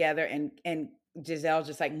them together and Giselle's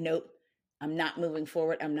just like, nope, I'm not moving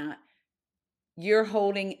forward. I'm not. You're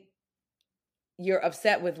holding you're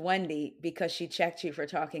upset with Wendy because she checked you for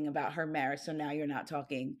talking about her marriage. So now you're not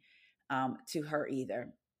talking to her either.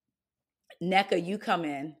 NECA, you come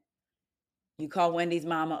in, you call Wendy's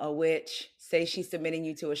mama a witch, say she's submitting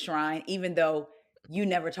you to a shrine, even though you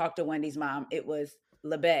never talked to Wendy's mom. It was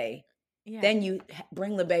LeBay. Yeah. Then you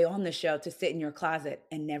bring LeBay on the show to sit in your closet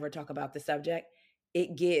and never talk about the subject.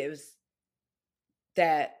 It gives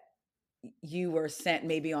that you were sent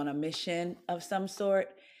maybe on a mission of some sort.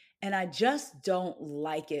 And I just don't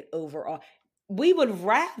like it overall. We would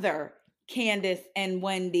rather Candace and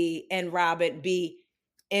Wendy and Robert be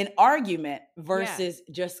in argument Yeah. versus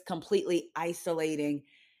just completely isolating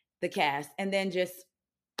the cast. And then just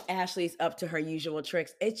Ashley's up to her usual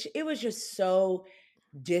tricks. It was just so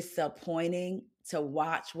disappointing to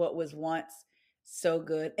watch what was once so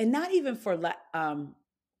good. And not even for that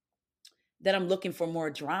I'm looking for more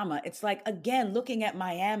drama. It's like, again, looking at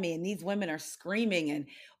Miami and these women are screaming and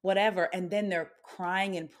whatever. And then they're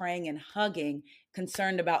crying and praying and hugging,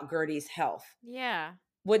 concerned about Gertie's health. Yeah.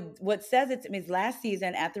 What says it to me is last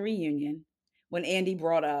season at the reunion, when Andy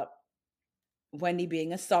brought up Wendy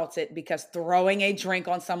being assaulted because throwing a drink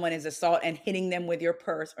on someone is assault and hitting them with your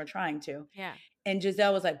purse or trying to. Yeah. And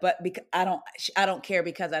Giselle was like, but because I don't care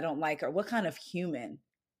because I don't like her. What kind of human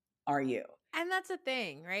are you? And that's the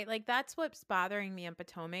thing, right? Like that's what's bothering me on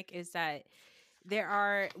Potomac is that there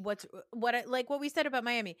are like what we said about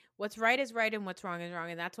Miami. What's right is right and what's wrong is wrong,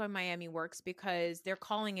 and that's why Miami works because they're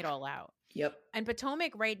calling it all out. Yep. And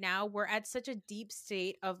Potomac right now, we're at such a deep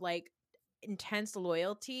state of like intense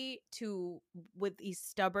loyalty to with these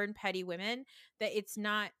stubborn petty women that it's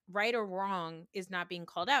not right or wrong is not being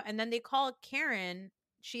called out. And then they call Karen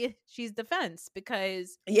she's the fence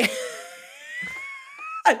because Yeah.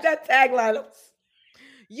 That tagline.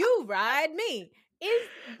 you ride me is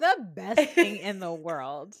the best thing in the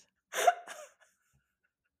world.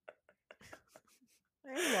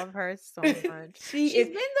 I love her so much. She She's is.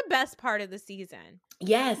 been the best part of the season.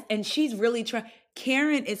 Yes, and she's really trying.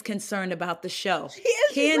 Karen is concerned about the show. She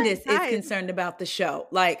is. She's Candace like, is guys. concerned about the show.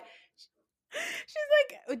 Like,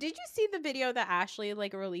 She's like, did you see the video that Ashley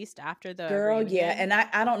like released after the girl, reunion? yeah. And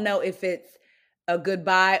I don't know if it's a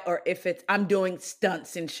goodbye or if it's I'm doing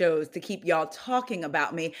stunts and shows to keep y'all talking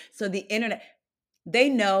about me. So the internet, they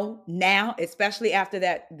know now, especially after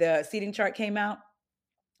the seating chart came out,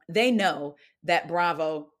 they know that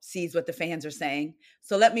Bravo sees what the fans are saying.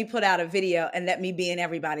 So let me put out a video and let me be in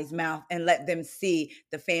everybody's mouth and let them see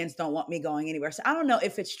the fans don't want me going anywhere. So I don't know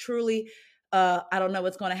if it's truly, I don't know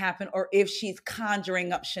what's going to happen or if she's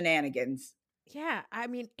conjuring up shenanigans. Yeah, I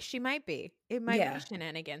mean, she might be. It might be Yeah.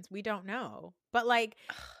 shenanigans. We don't know. But like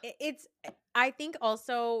it's I think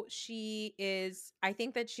also I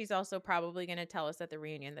think that she's also probably going to tell us at the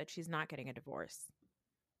reunion that she's not getting a divorce.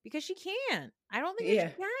 Because she can't. I don't think that Yeah.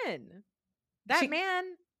 she can. That man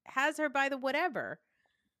has her by the whatever.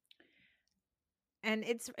 And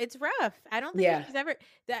it's rough. I don't think that she's ever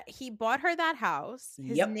that he bought her that house.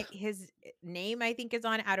 His name I think is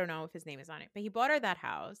on it. I don't know if his name is on it, but he bought her that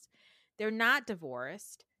house. They're not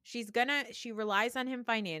divorced. She relies on him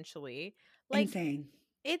financially. Like Insane.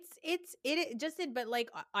 it just did, but like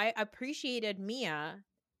I appreciated Mia,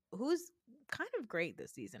 who's kind of great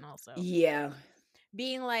this season also. Yeah.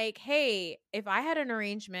 Being like, hey, if I had an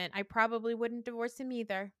arrangement, I probably wouldn't divorce him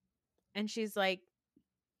either. And she's like,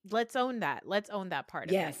 let's own that. Let's own that part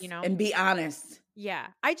of it, you know? And be honest. Yeah.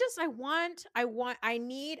 I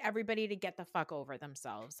need everybody to get the fuck over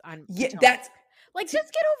themselves on Yeah, Potomac. Like,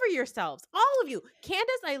 just get over yourselves. All of you.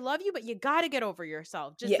 Candace, I love you, but you got to get over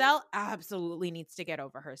yourself. Giselle absolutely needs to get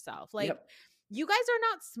over herself. Like, you guys are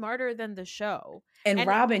not smarter than the show. And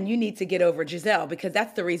Robin, you need to get over Giselle because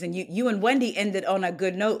that's the reason you and Wendy ended on a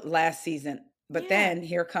good note last season. But then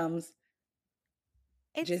here comes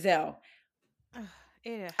Giselle.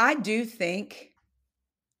 I do think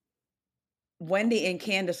Wendy and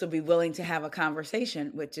Candace will be willing to have a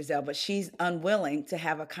conversation with Giselle, but she's unwilling to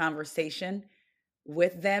have a conversation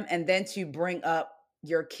with them and then to bring up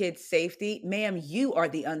your kid's safety. Ma'am, you are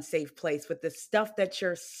the unsafe place with the stuff that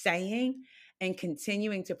you're saying and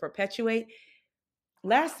continuing to perpetuate.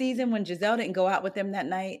 Last season, when Giselle didn't go out with them that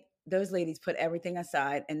night, those ladies put everything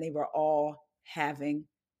aside and they were all having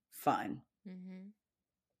fun. Mm-hmm.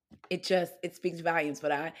 It speaks volumes.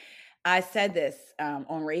 But I said this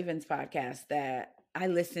on Raven's podcast that I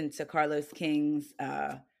listened to Carlos King's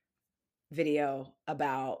video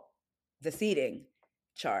about the seating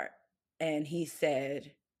chart. And he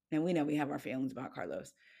said, and we know we have our feelings about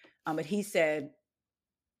Carlos, but he said,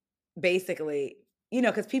 basically,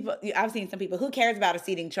 because I've seen some people, who cares about a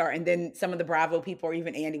seating chart? And then some of the Bravo people or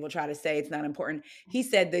even Andy will try to say it's not important. He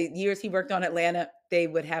said the years he worked on Atlanta, they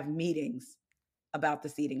would have meetings about the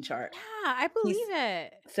seating chart. Yeah, I believe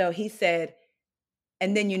it. So he said,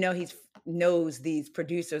 and then he knows these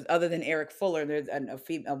producers other than Eric Fuller. There's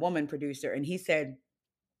a woman producer, and he said,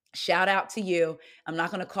 shout out to you. I'm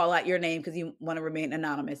not going to call out your name because you want to remain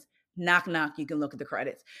anonymous. Knock, knock. You can look at the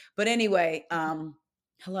credits. But anyway,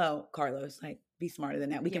 hello, Carlos. Like, be smarter than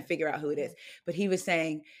that. We can figure out who it is. But he was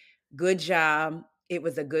saying, good job. It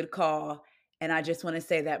was a good call. And I just want to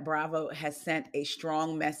say that Bravo has sent a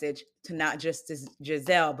strong message to not just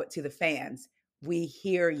Giselle, but to the fans. We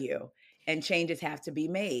hear you and changes have to be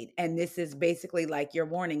made. And this is basically like your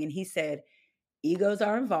warning. And he said, egos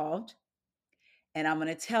are involved. And I'm going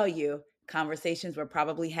to tell you, conversations were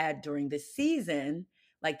probably had during the season.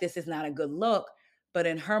 Like, this is not a good look. But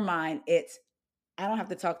in her mind, it's, I don't have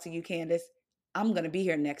to talk to you, Candace. I'm going to be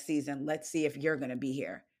here next season. Let's see if you're going to be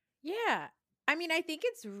here. Yeah. I mean, I think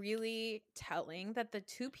it's really telling that the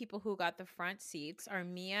two people who got the front seats are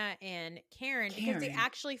Mia and Karen. Because they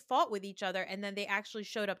actually fought with each other and then they actually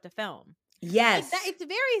showed up to film. Like that, Yes. it's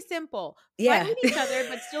very simple. Fight Yeah. with each other,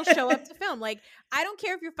 but still show up to film. Like, I don't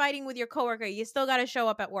care if you're fighting with your coworker, you still got to show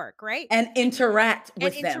up at work, right? And interact And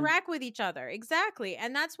with them. interact with each other. Exactly.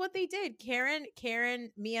 And that's what they did.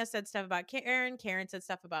 Mia said stuff about Karen said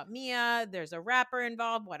stuff about Mia. There's a rapper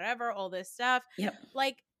involved, whatever, all this stuff. Yep.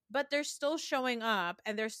 Like, but they're still showing up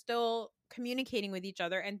and they're still communicating with each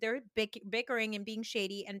other and they're bickering and being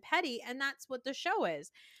shady and petty. And that's what the show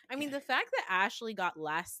is. I mean, the fact that Ashley got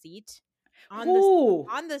last seat on the Whoo.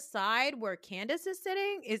 on the side where Candace is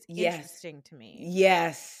sitting is Yes. interesting to me.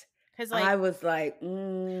 Yes. Cause like I was like,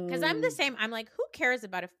 because I'm the same. I'm like, who cares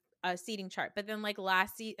about a seating chart? But then, like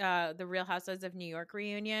last seat, the Real Housewives of New York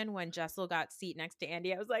reunion when Jessel got seat next to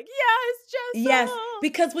Andy, I was like, yes, yes, Jessel.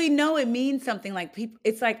 because we know it means something. Like people,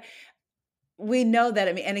 it's like we know that.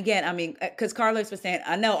 I mean, and again, I mean, because Carlos was saying,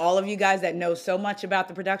 I know all of you guys that know so much about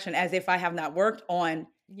the production as if I have not worked on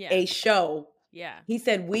Yeah, a show. yeah, He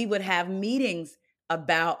said we would have meetings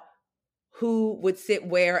about who would sit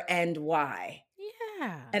where and why.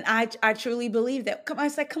 yeah, And I truly believe that. I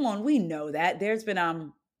said, come on, we know that. There's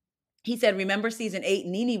been he said, remember season 8,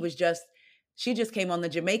 she just came on the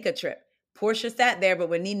Jamaica trip. Portia sat there, but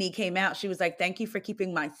when Nene came out, she was like, thank you for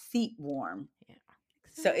keeping my seat warm. yeah.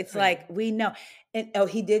 So it's Exactly. like we know. And oh,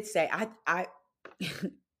 he did say, I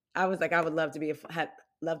I was like, I would love to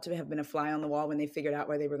love to have been a fly on the wall when they figured out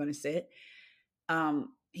where they were going to sit.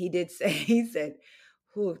 He did say, he said,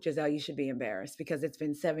 "Who, Giselle, you should be embarrassed because it's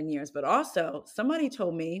been 7 years." But also, somebody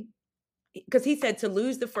told me because he said to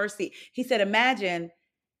lose the first seat. He said, imagine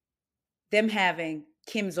them having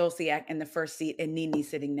Kim Zolciak in the first seat and Nene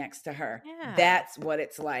sitting next to her. Yeah. That's what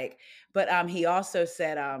it's like. But he also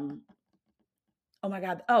said, oh my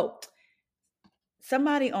God,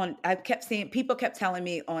 somebody on I kept seeing people kept telling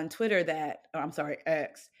me on Twitter that, oh, I'm sorry,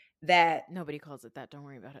 X, that Nobody calls it that. Don't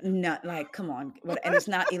worry about it. not like, come on, what, and it's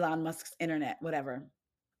not Elon Musk's internet, whatever.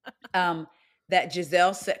 Um, that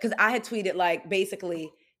Giselle said, because I had tweeted like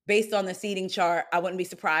basically based on the seating chart, I wouldn't be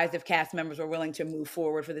surprised if cast members were willing to move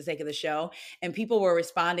forward for the sake of the show. And people were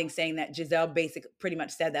responding saying that Giselle basically pretty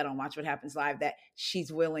much said that on Watch What Happens Live, that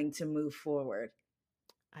she's willing to move forward.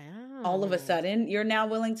 All of a Oh. sudden, you're now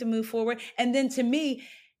willing to move forward. And then to me,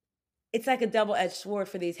 it's like a double-edged sword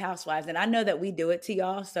for these housewives. And I know that we do it to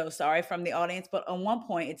y'all, so sorry from the audience. But on one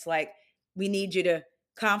point, it's like we need you to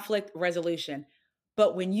conflict resolution.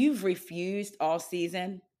 But when you've refused all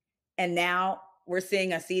season and now we're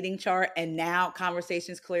seeing a seating chart and now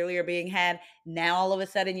conversations clearly are being had, now all of a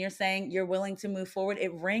sudden you're saying you're willing to move forward,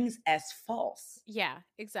 it rings as false. Yeah,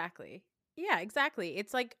 exactly. Yeah, exactly.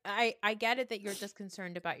 It's like I get it that you're just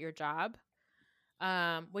concerned about your job,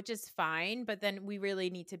 which is fine, but then we really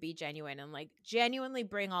need to be genuine and like genuinely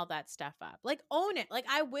bring all that stuff up. Like own it. Like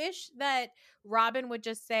I wish that Robin would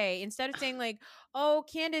just say, instead of saying like, "Oh,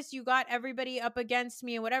 Candace, you got everybody up against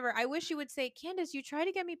me and whatever," I wish you would say, "Candace, you tried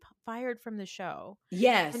to get me fired from the show. And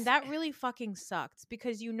Yes. that really fucking sucked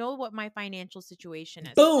because you know what my financial situation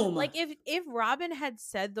is." Boom. Like if Robin had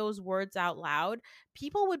said those words out loud,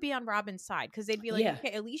 people would be on Robin's side because they'd be like, Yeah.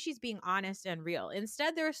 okay, at least she's being honest and real.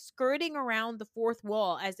 Instead, they're skirting around the fourth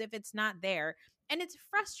wall as if it's not there. And it's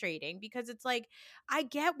frustrating because it's like, I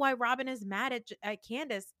get why Robin is mad at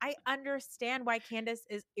Candace. I understand why Candace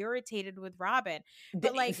is irritated with Robin.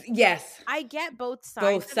 But like, Yes. I get both sides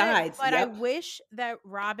Both of it, sides. but I Yep. wish that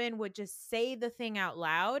Robin would just say the thing out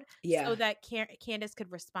loud so Yeah. that Candace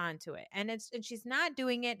could respond to it. And she's not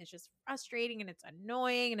doing it. And it's just frustrating and it's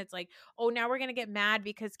annoying. And it's like, oh, now we're gonna get mad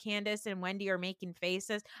because Candace and Wendy are making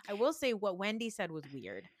faces. I will say what Wendy said was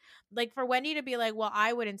weird. Like for Wendy to be like, well,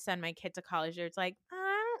 I wouldn't send my kid to college there. It's like,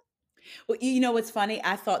 Well, you know what's funny?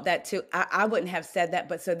 I thought that too. I wouldn't have said that,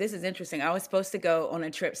 but so this is interesting. I was supposed to go on a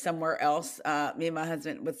trip somewhere else, me and my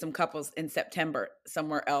husband with some couples in September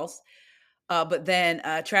somewhere else. But then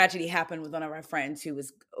tragedy happened with one of our friends who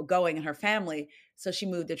was going and her family. So she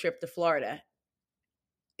moved the trip to Florida.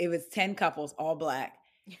 It was 10 couples, all black.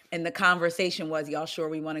 And the conversation was, y'all sure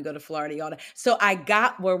we want to go to Florida? Y'all. So I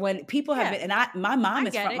got where when people have yeah, been, and my mom I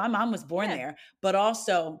is get from, it. my mom was born Yeah. there, but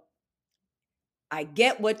also I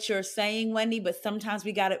get what you're saying, Wendy, but sometimes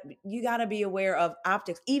you gotta be aware of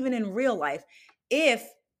optics, even in real life. If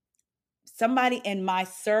somebody in my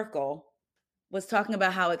circle was talking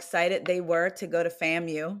about how excited they were to go to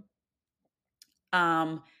FAMU,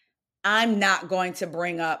 um, I'm not going to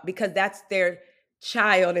bring up because that's their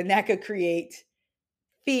child and that could create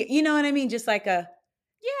fear. You know what I mean? Just like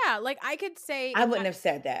Yeah. Like I could say I if wouldn't have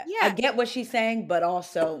said that. I yeah, get what she's saying, but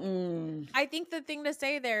also, I think the thing to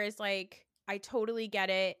say there is like, I totally get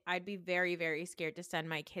it. I'd be very, very scared to send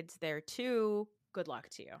my kids there too. Good luck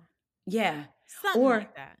to you. yeah. Something like Or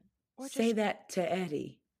that. Or say just that to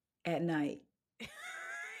Eddie. at night.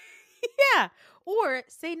 Yeah. Or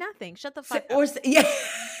say nothing. Shut the fuck up. Yeah,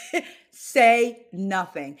 say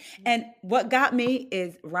nothing. Yeah. And what got me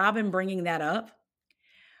is Robin bringing that up.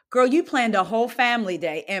 Girl, you planned a whole family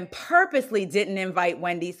day and purposely didn't invite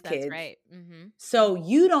Wendy's That's kids. right. Mm-hmm. So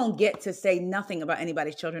you don't get to say nothing about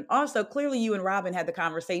anybody's children. Also, clearly you and Robin had the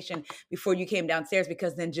conversation before you came downstairs,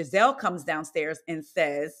 because then Giselle comes downstairs and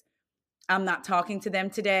says, I'm not talking to them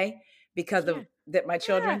today because Yeah. of that my Yeah.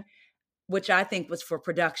 children, which I think was for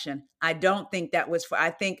production. I don't think that was for, I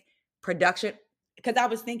think production, because I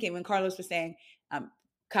was thinking when Carlos was saying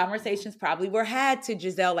conversations probably were had to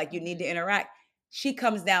Giselle, like you need Mm-hmm. to interact. She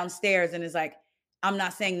comes downstairs and is like, I'm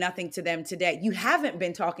not saying nothing to them today. You haven't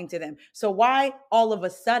been talking to them. So why all of a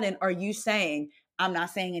sudden are you saying, I'm not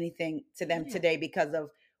saying anything to them Yeah. today because of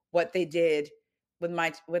what they did with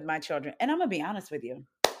my children? And I'm gonna be honest with you.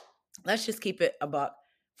 Let's just keep it a buck.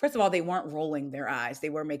 First of all, they weren't rolling their eyes, they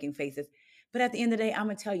were making faces. But at the end of the day, I'm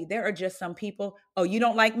gonna tell you, there are just some people. Oh, you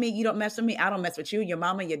don't like me, you don't mess with me, I don't mess with you, your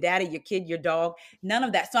mama, your daddy, your kid, your dog, none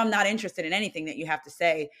of that. So I'm not interested in anything that you have to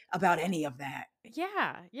say about any of that.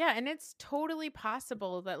 Yeah, yeah, and it's totally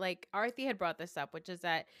possible that like Arthi had brought this up, which is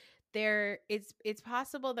that it's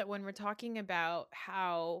possible that when we're talking about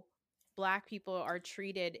how black people are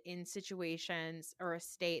treated in situations or a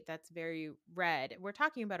state that's very red, we're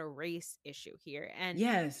talking about a race issue here. And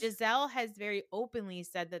Yes. Giselle has very openly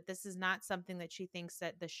said that this is not something that she thinks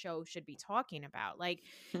that the show should be talking about. Like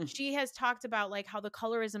she has talked about like how the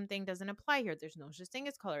colorism thing doesn't apply here. There's no such thing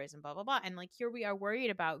as colorism, blah blah blah. And like here we are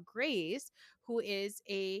worried about Grace, who is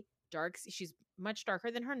a she's much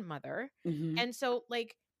darker than her mother. Hmm. And so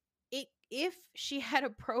like if she had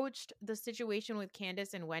approached the situation with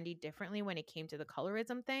Candace and Wendy differently when it came to the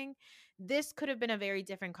colorism thing, this could have been a very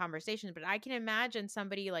different conversation. But I can imagine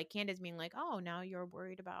somebody like Candace being like, oh, now you're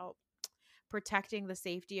worried about protecting the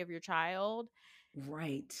safety of your child.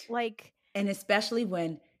 Right. Like, And especially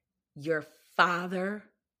when your father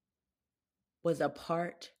was a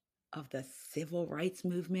part of the civil rights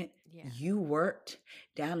movement. yeah, You worked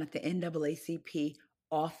down at the NAACP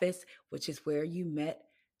office, which is where you met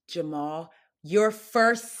Jamal. Your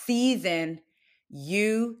first season,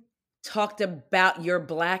 you talked about your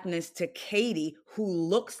blackness to Katie, who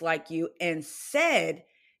looks like you, and said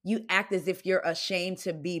you act as if you're ashamed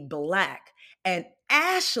to be black. And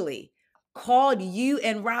Ashley called you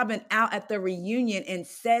and Robin out at the reunion and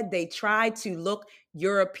said they tried to look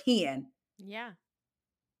European. yeah,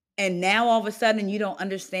 And now all of a sudden you don't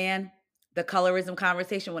understand the colorism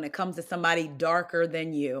conversation when it comes to somebody darker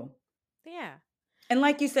than you. yeah, And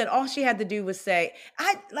like you said, all she had to do was say,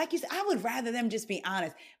 like you said, I would rather them just be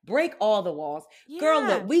honest, break all the walls. Girl, yeah.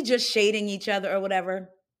 look, we just shading each other or whatever.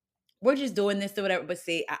 We're just doing this or whatever. But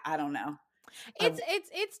see, I don't know. Uh,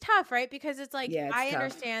 It's tough, right? Because it's like yeah, it's I tough.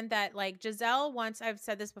 understand that like Giselle wants, I've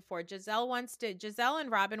said this before, Giselle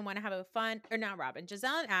and Robin want to have a fun, or not Robin,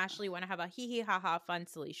 Giselle and Ashley want to have a hee hee ha ha fun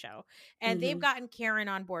silly show. And they've Hmm. gotten Karen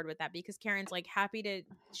on board with that because Karen's like happy to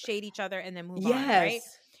shade each other and then move on, right?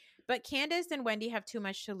 Yes. But Candace and Wendy have too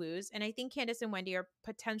much to lose. And I think Candace and Wendy are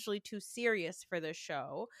potentially too serious for the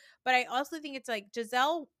show. But I also think it's like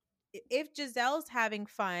if Giselle's having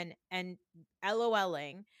fun and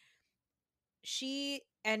LOLing, she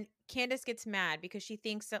and Candace gets mad because she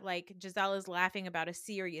thinks that like Giselle is laughing about a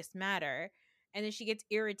serious matter, and then she gets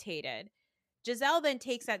irritated. Giselle then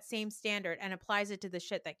takes that same standard and applies it to the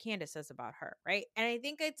shit that Candace says about her, right? And I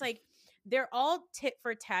think it's like they're all tit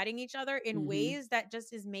for tatting each other in Hmm. ways that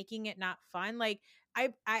just is making it not fun. Like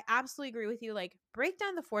I absolutely agree with you. Like break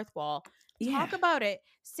down the fourth wall, Yeah. talk about it,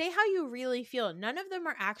 say how you really feel. None of them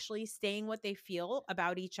are actually saying what they feel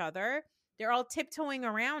about each other. They're all tiptoeing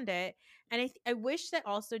around it. And I wish that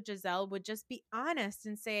also Giselle would just be honest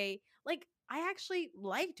and say, like, I actually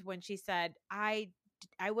liked when she said, I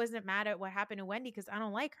wasn't mad at what happened to Wendy because I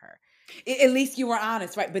don't like her. At least you were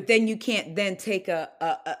honest, right? But then you can't then take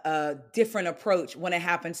a different approach when it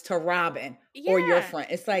happens to Robin or your Yeah, friend.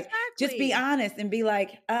 It's like, just be exactly. honest and be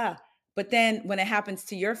like, ah. But then when it happens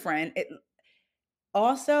to your friend, it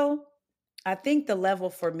also, I think the level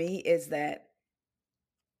for me is that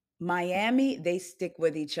Miami, they stick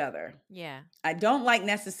with each other. Yeah. I don't like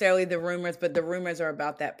necessarily the rumors, but the rumors are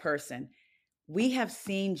about that person. We have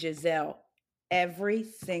seen Giselle every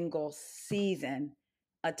single season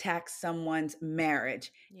attack someone's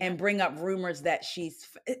marriage and Yep. bring up rumors that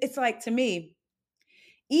it's like, to me,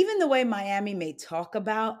 even the way Miami may talk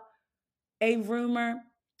about a rumor,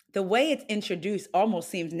 the way it's introduced almost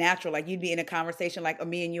seems natural. Like you'd be in a conversation like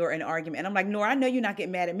me and you are in an argument. And I'm like, Nora, I know you're not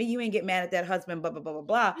getting mad at me. You ain't get mad at that husband, blah, blah, blah, blah,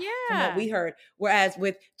 blah, from what Yeah. we heard. Whereas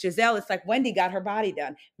with Giselle, it's like Wendy got her body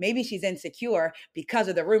done. Maybe she's insecure because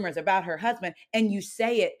of the rumors about her husband. And you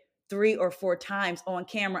say it 3 or 4 times on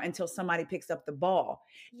camera until somebody picks up the ball.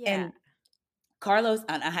 Yeah. And Carlos,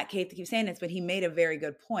 and I hate to keep saying this, but he made a very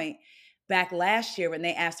good point. Back last year when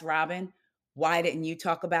they asked Robin, why didn't you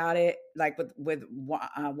talk about it like with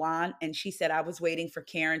Juan? And she said, I was waiting for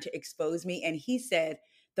Karen to expose me. And he said,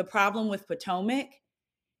 the problem with Potomac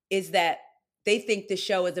is that they think the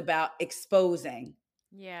show is about exposing.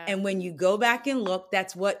 Yeah. And when you go back and look,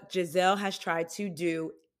 that's what Giselle has tried to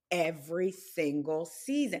do every single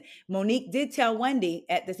season. Monique did tell Wendy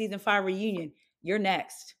at the season 5 reunion, you're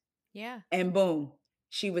next. Yeah. And boom,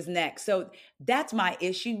 she was next. So that's my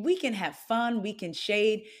issue. We can have fun, we can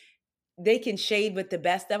shade. They can shade with the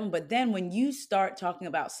best of them, but then when you start talking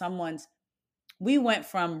about someone's, we went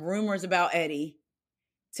from rumors about Eddie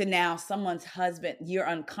to now someone's husband, you're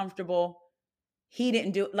uncomfortable. He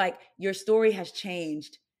didn't do, like, your story has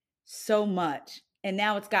changed so much. And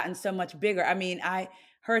now it's gotten so much bigger. I mean, I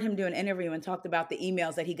heard him do an interview and talked about the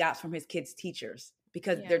emails that he got from his kids' teachers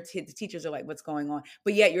because Yeah. their the teachers are like, what's going on?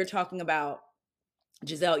 But yet you're talking about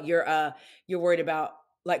Giselle, you're worried about,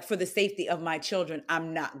 like, for the safety of my children,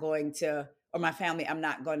 I'm not going to, or my family, I'm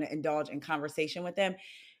not going to indulge in conversation with them.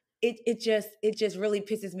 It just really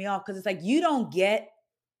pisses me off because it's like you don't get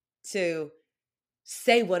to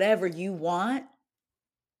say whatever you want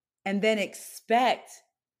and then expect,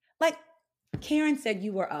 like Karen said,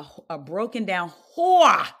 you were a broken down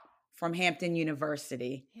whore from Hampton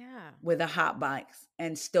University Yeah. with a hot bikes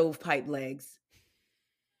and stovepipe legs.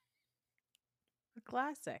 A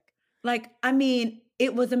classic. Like, I mean,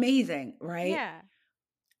 it was amazing, right?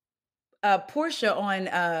 Yeah. Portia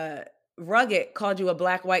on Rugged called you a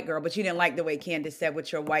black white girl, but you didn't like the way Candace said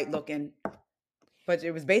with your white looking. But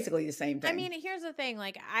it was basically the same thing. I mean, here's the thing.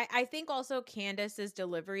 Like, I think also Candace's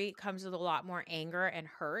delivery comes with a lot more anger and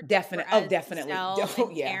hurt. Whereas Definitely. Giselle Oh,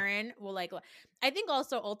 and yeah. Karen will like. I think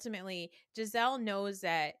also ultimately Giselle knows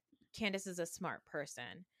that Candace is a smart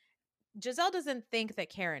person. Giselle doesn't think that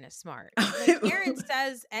Karen is smart. When Karen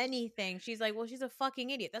says anything, she's like, well, she's a fucking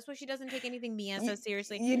idiot. That's why she doesn't take anything Mia says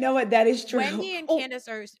seriously. You know what? That is true. Wendy and Oh, Candace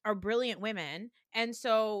are brilliant women. And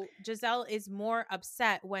so Giselle is more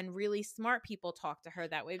upset when really smart people talk to her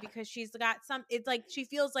that way because she's got some, it's like she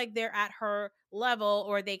feels like they're at her level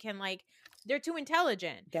or they can like, they're too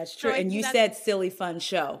intelligent. that's So true. I And think you that's, said silly fun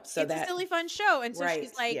show. So it's a that, silly fun show. And so right.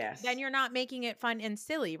 she's like, Yes. then you're not making it fun and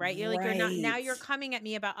silly, right? You're like, you're not, now you're Right. coming at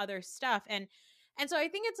me about other stuff. And so I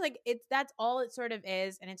think it's like, it's, that's all it sort of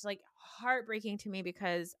is. And it's like heartbreaking to me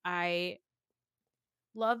because I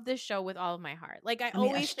love this show with all of my heart. Like I I mean, a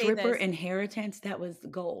always say stripper this, inheritance, that was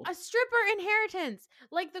gold. a stripper inheritance.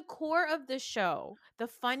 Like the core of the show, the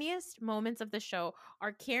funniest moments of the show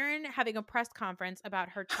are Karen having a press conference about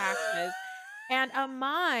her taxes and a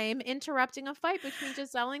mime interrupting a fight between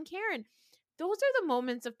Giselle and Karen. Those are the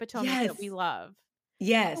moments of Potomac Yes. that we love.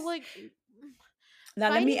 Yes. Like Now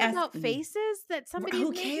let fighting me ask, about faces that somebody's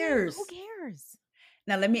who making. cares? Who cares?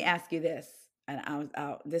 Now let me ask you this, and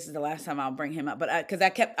this is the last time I'll bring him up, but because I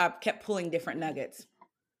kept pulling different nuggets.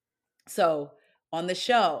 So on the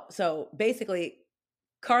show, so basically,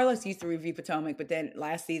 Carlos used to review Potomac, but then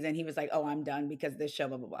last season he was like, "Oh, I'm done because of this show,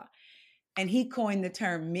 blah blah blah," and he coined the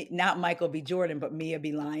term not Michael B. Jordan, but Mia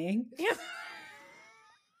be lying. Yeah.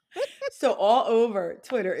 So all over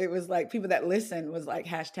Twitter, it was like people that listened was like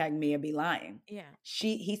hashtag Mia be lying. Yeah.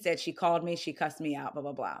 He said she called me, she cussed me out, blah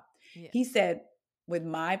blah blah. Yeah. He said with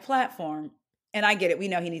my platform, and I get it, we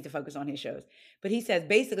know he needs to focus on his shows, but he says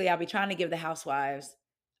basically I'll be trying to give the housewives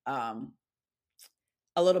a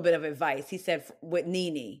little bit of advice. He said with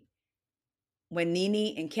Nene, when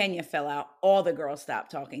Nene and Kenya fell out, all the girls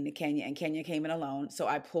stopped talking to Kenya, and Kenya came in alone. So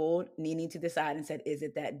I pulled Nene to the side and said, "Is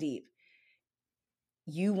it that deep?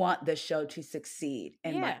 You want the show to succeed,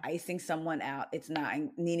 and Yeah. by icing someone out, it's not."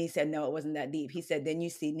 And Nene said, "No, it wasn't that deep." He said, "Then you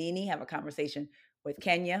see Nene have a conversation with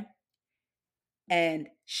Kenya, and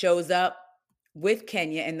shows up with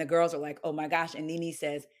Kenya, and the girls are like, 'Oh my gosh!' And Nene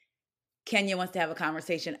says." Kenya wants to have a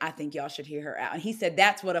conversation. I think y'all should hear her out. And he said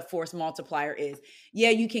that's what a force multiplier is.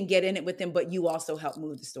 Yeah, you can get in it with them, but you also help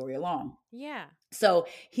move the story along. Yeah. So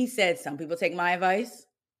he said some people take my advice.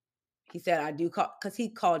 He said I do call, because he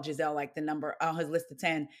called Giselle like the number on his list of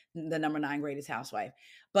 10, the number 9 greatest housewife.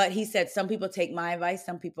 But he said some people take my advice,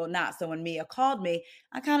 some people not. So when Mia called me,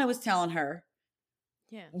 I kind of was telling her,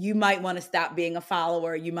 Yeah. you might want to stop being a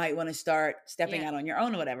follower. You might want to start stepping Yeah. out on your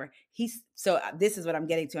own or whatever. So this is what I'm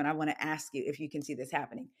getting to. And I want to ask you if you can see this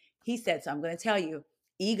happening. He said, so I'm going to tell you,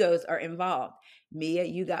 egos are involved. Mia,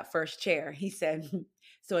 you got first chair. He said,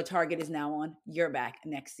 so a target is now on your back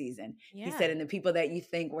next season. He Yeah. said, and the people that you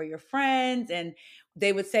think were your friends, and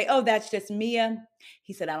they would say, oh, that's just Mia.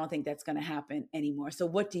 He said, I don't think that's going to happen anymore. So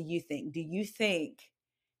what do you think? Do you think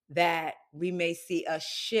that we may see a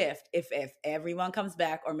shift if everyone comes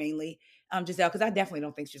back, or mainly Giselle? Because I definitely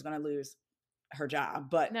don't think she's going to lose her job.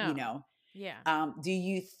 But, No. Yeah. do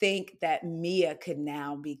you think that Mia could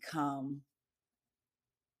now become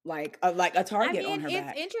like a I target on mean, her it's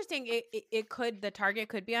back? interesting. It could, the target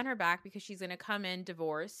could be on her back because she's going to come in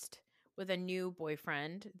divorced with a new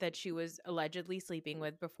boyfriend that she was allegedly sleeping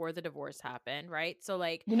with before the divorce happened, right? So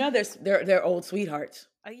like, They're old sweethearts.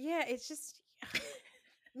 yeah, it's just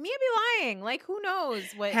Mia be lying. Like, who knows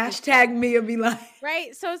what is Hashtag Mia be like.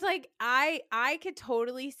 right? So it's like I could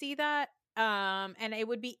totally see that. And it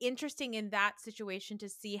would be interesting in that situation to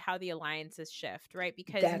see how the alliances shift, right?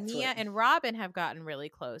 Because That's Mia what. and Robin have gotten really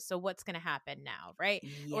close. So what's going to happen now, right?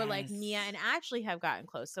 Or like Yes. Mia and Ashley have gotten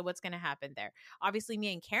close. So what's going to happen there? Obviously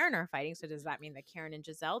Mia and Karen are fighting, so does that mean that Karen and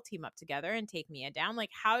Giselle team up together and take Mia down? Like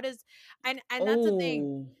how does and that's the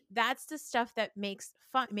thing. Oh, That's the stuff that makes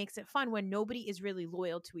it fun when nobody is really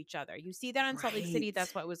loyal to each other. You see that on Salt Lake City, right.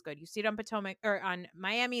 that's why it was good. You see it on Potomac or on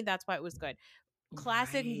Miami, that's why it was good.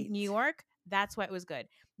 Classic Right. New York, that's why it was good.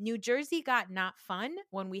 New Jersey got not fun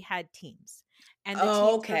when we had teams and the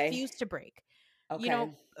Oh, teams okay. refused to break. Okay.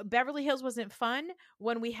 Beverly Hills wasn't fun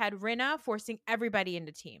when we had Rinna forcing everybody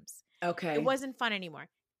into teams. It Okay. wasn't fun anymore.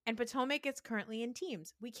 And Potomac is currently in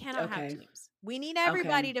teams. We cannot have Okay. teams. We need Okay.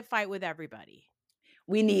 everybody to fight with everybody.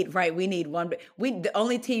 We need one. The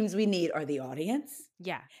only teams we need are the audience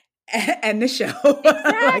Yeah. and the show.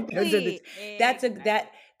 Like those are the. Exactly. That's a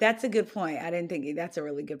Exactly. that's a good point. I didn't think that's a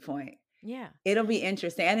really good point. Yeah. It'll be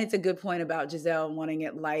interesting, and it's a good point about Giselle wanting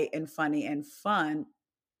it light and funny and fun.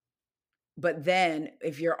 But then,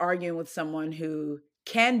 if you're arguing with someone who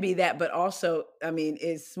can be that, but also, I mean,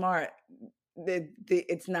 is smart,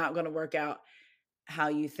 it's not going to work out how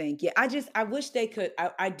you think. Yeah, I wish they could.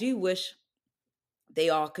 I do wish they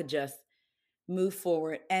all could just move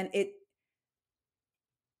forward, and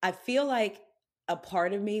I feel like a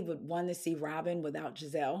part of me would want to see Robin without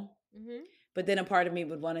Giselle, Mm-hmm. but then a part of me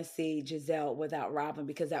would want to see Giselle without Robin,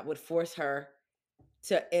 because that would force her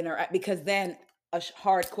to interact, because then a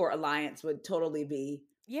hardcore alliance would totally be.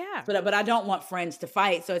 Yeah. But I don't want friends to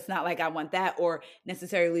fight, so it's not like I want that or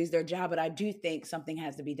necessarily lose their job, but I do think something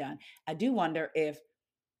has to be done. I do wonder if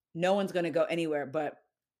no one's going to go anywhere, but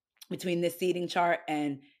between this seating chart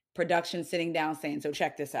and production sitting down saying, so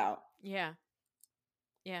check this out. Yeah.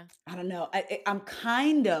 Yeah. I don't know. I'm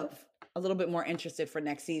kind of a little bit more interested for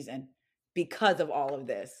next season because of all of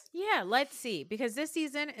this. Yeah. Let's see. Because this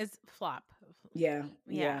season is flop. Yeah.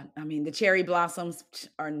 Yeah. I mean, the cherry blossoms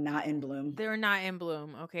are not in bloom. They're not in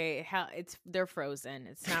bloom. Okay. Hell, they're frozen.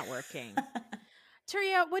 It's not working.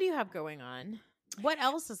 Taria, what do you have going on? What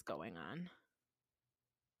else is going on?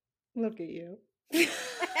 Look at you.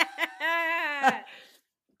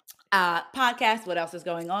 Podcast, what else is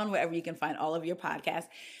going on, wherever you can find all of your podcasts.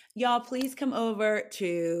 Y'all, please come over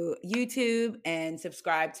to YouTube and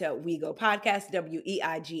subscribe to WeGo Podcast,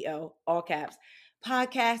 WEIGO, all caps,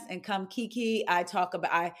 podcast, and come kiki. I'm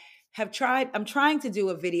trying to do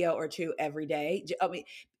a video or two every day. I mean,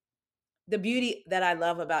 the beauty that I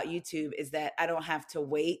love about YouTube is that I don't have to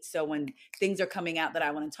wait. So when things are coming out that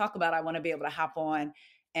I want to talk about, I want to be able to hop on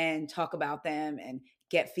and talk about them and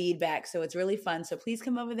get feedback. So it's really fun. So please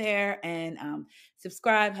come over there and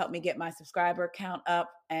subscribe, help me get my subscriber count up.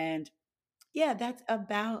 And yeah, that's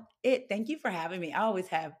about it. Thank you for having me. I always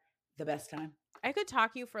have the best time. I could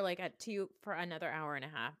talk you for for another hour and a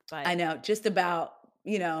half, but I know, just about,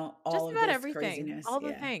 all just of about this everything, craziness. all the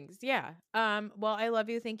Yeah. things. Yeah. Well, I love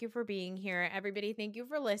you. Thank you for being here. Everybody, thank you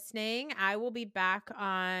for listening. I will be back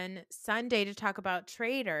on Sunday to talk about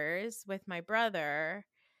Traders with my brother.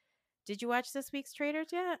 Did you watch this week's Traders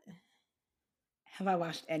yet? Have I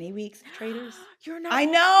watched any week's Traders? You're not I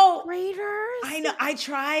watching know. Traders? I know. I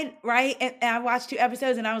tried, right? And I watched 2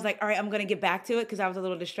 episodes and I was like, all right, I'm going to get back to it because I was a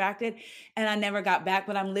little distracted and I never got back.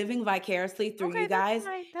 But I'm living vicariously through Okay, you guys.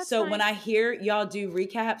 that's fine. That's So fine. when I hear y'all do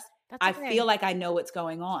recaps, That's I okay. feel like I know what's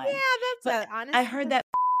going on. Yeah, but honestly. I heard that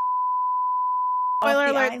Spoiler off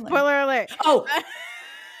the alert! island. Spoiler alert! Oh,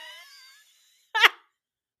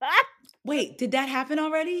 wait, did that happen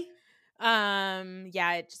already?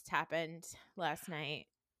 Yeah, it just happened last night.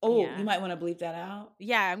 Oh, Yeah. you might want to bleep that out.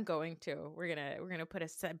 Yeah, I'm going to. We're gonna put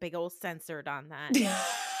a big old censored on that.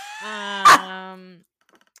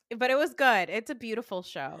 But it was good. It's a beautiful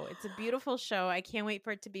show. It's a beautiful show. I can't wait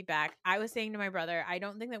for it to be back. I was saying to my brother, I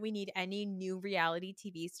don't think that we need any new reality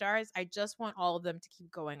TV stars. I just want all of them to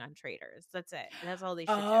keep going on Traders. That's it. That's all they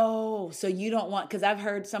should do. Oh, so you don't want, because I've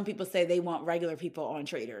heard some people say they want regular people on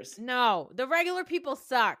Traders. No, the regular people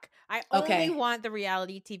suck. I only Okay. want the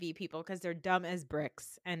reality TV people because they're dumb as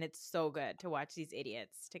bricks. And it's so good to watch these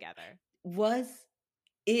idiots together.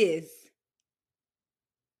 Is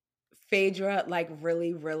Phaedra like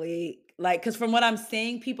really, really like, because from what I'm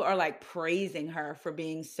seeing, people are like praising her for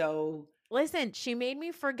being so Listen, she made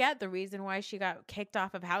me forget the reason why she got kicked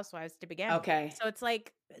off of Housewives to begin with. okay. So it's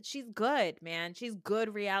like she's good, man. She's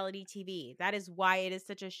good reality TV. That is why it is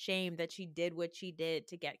such a shame that she did what she did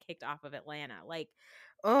to get kicked off of Atlanta. Like,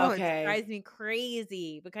 oh, it Okay. drives me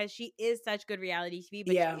crazy because she is such good reality TV,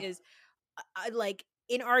 but she Yeah. is like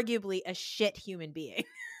inarguably a shit human being.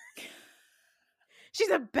 She's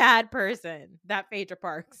a bad person, that Phaedra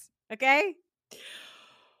Parks. Okay?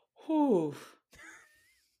 Whew.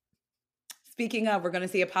 Speaking of, we're going to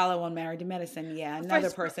see Apollo on Married to Medicine. Yeah, another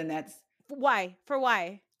person that's Why? For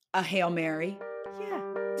why? a Hail Mary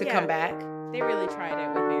Yeah. to Yeah. come back. They really tried it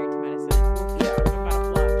with Married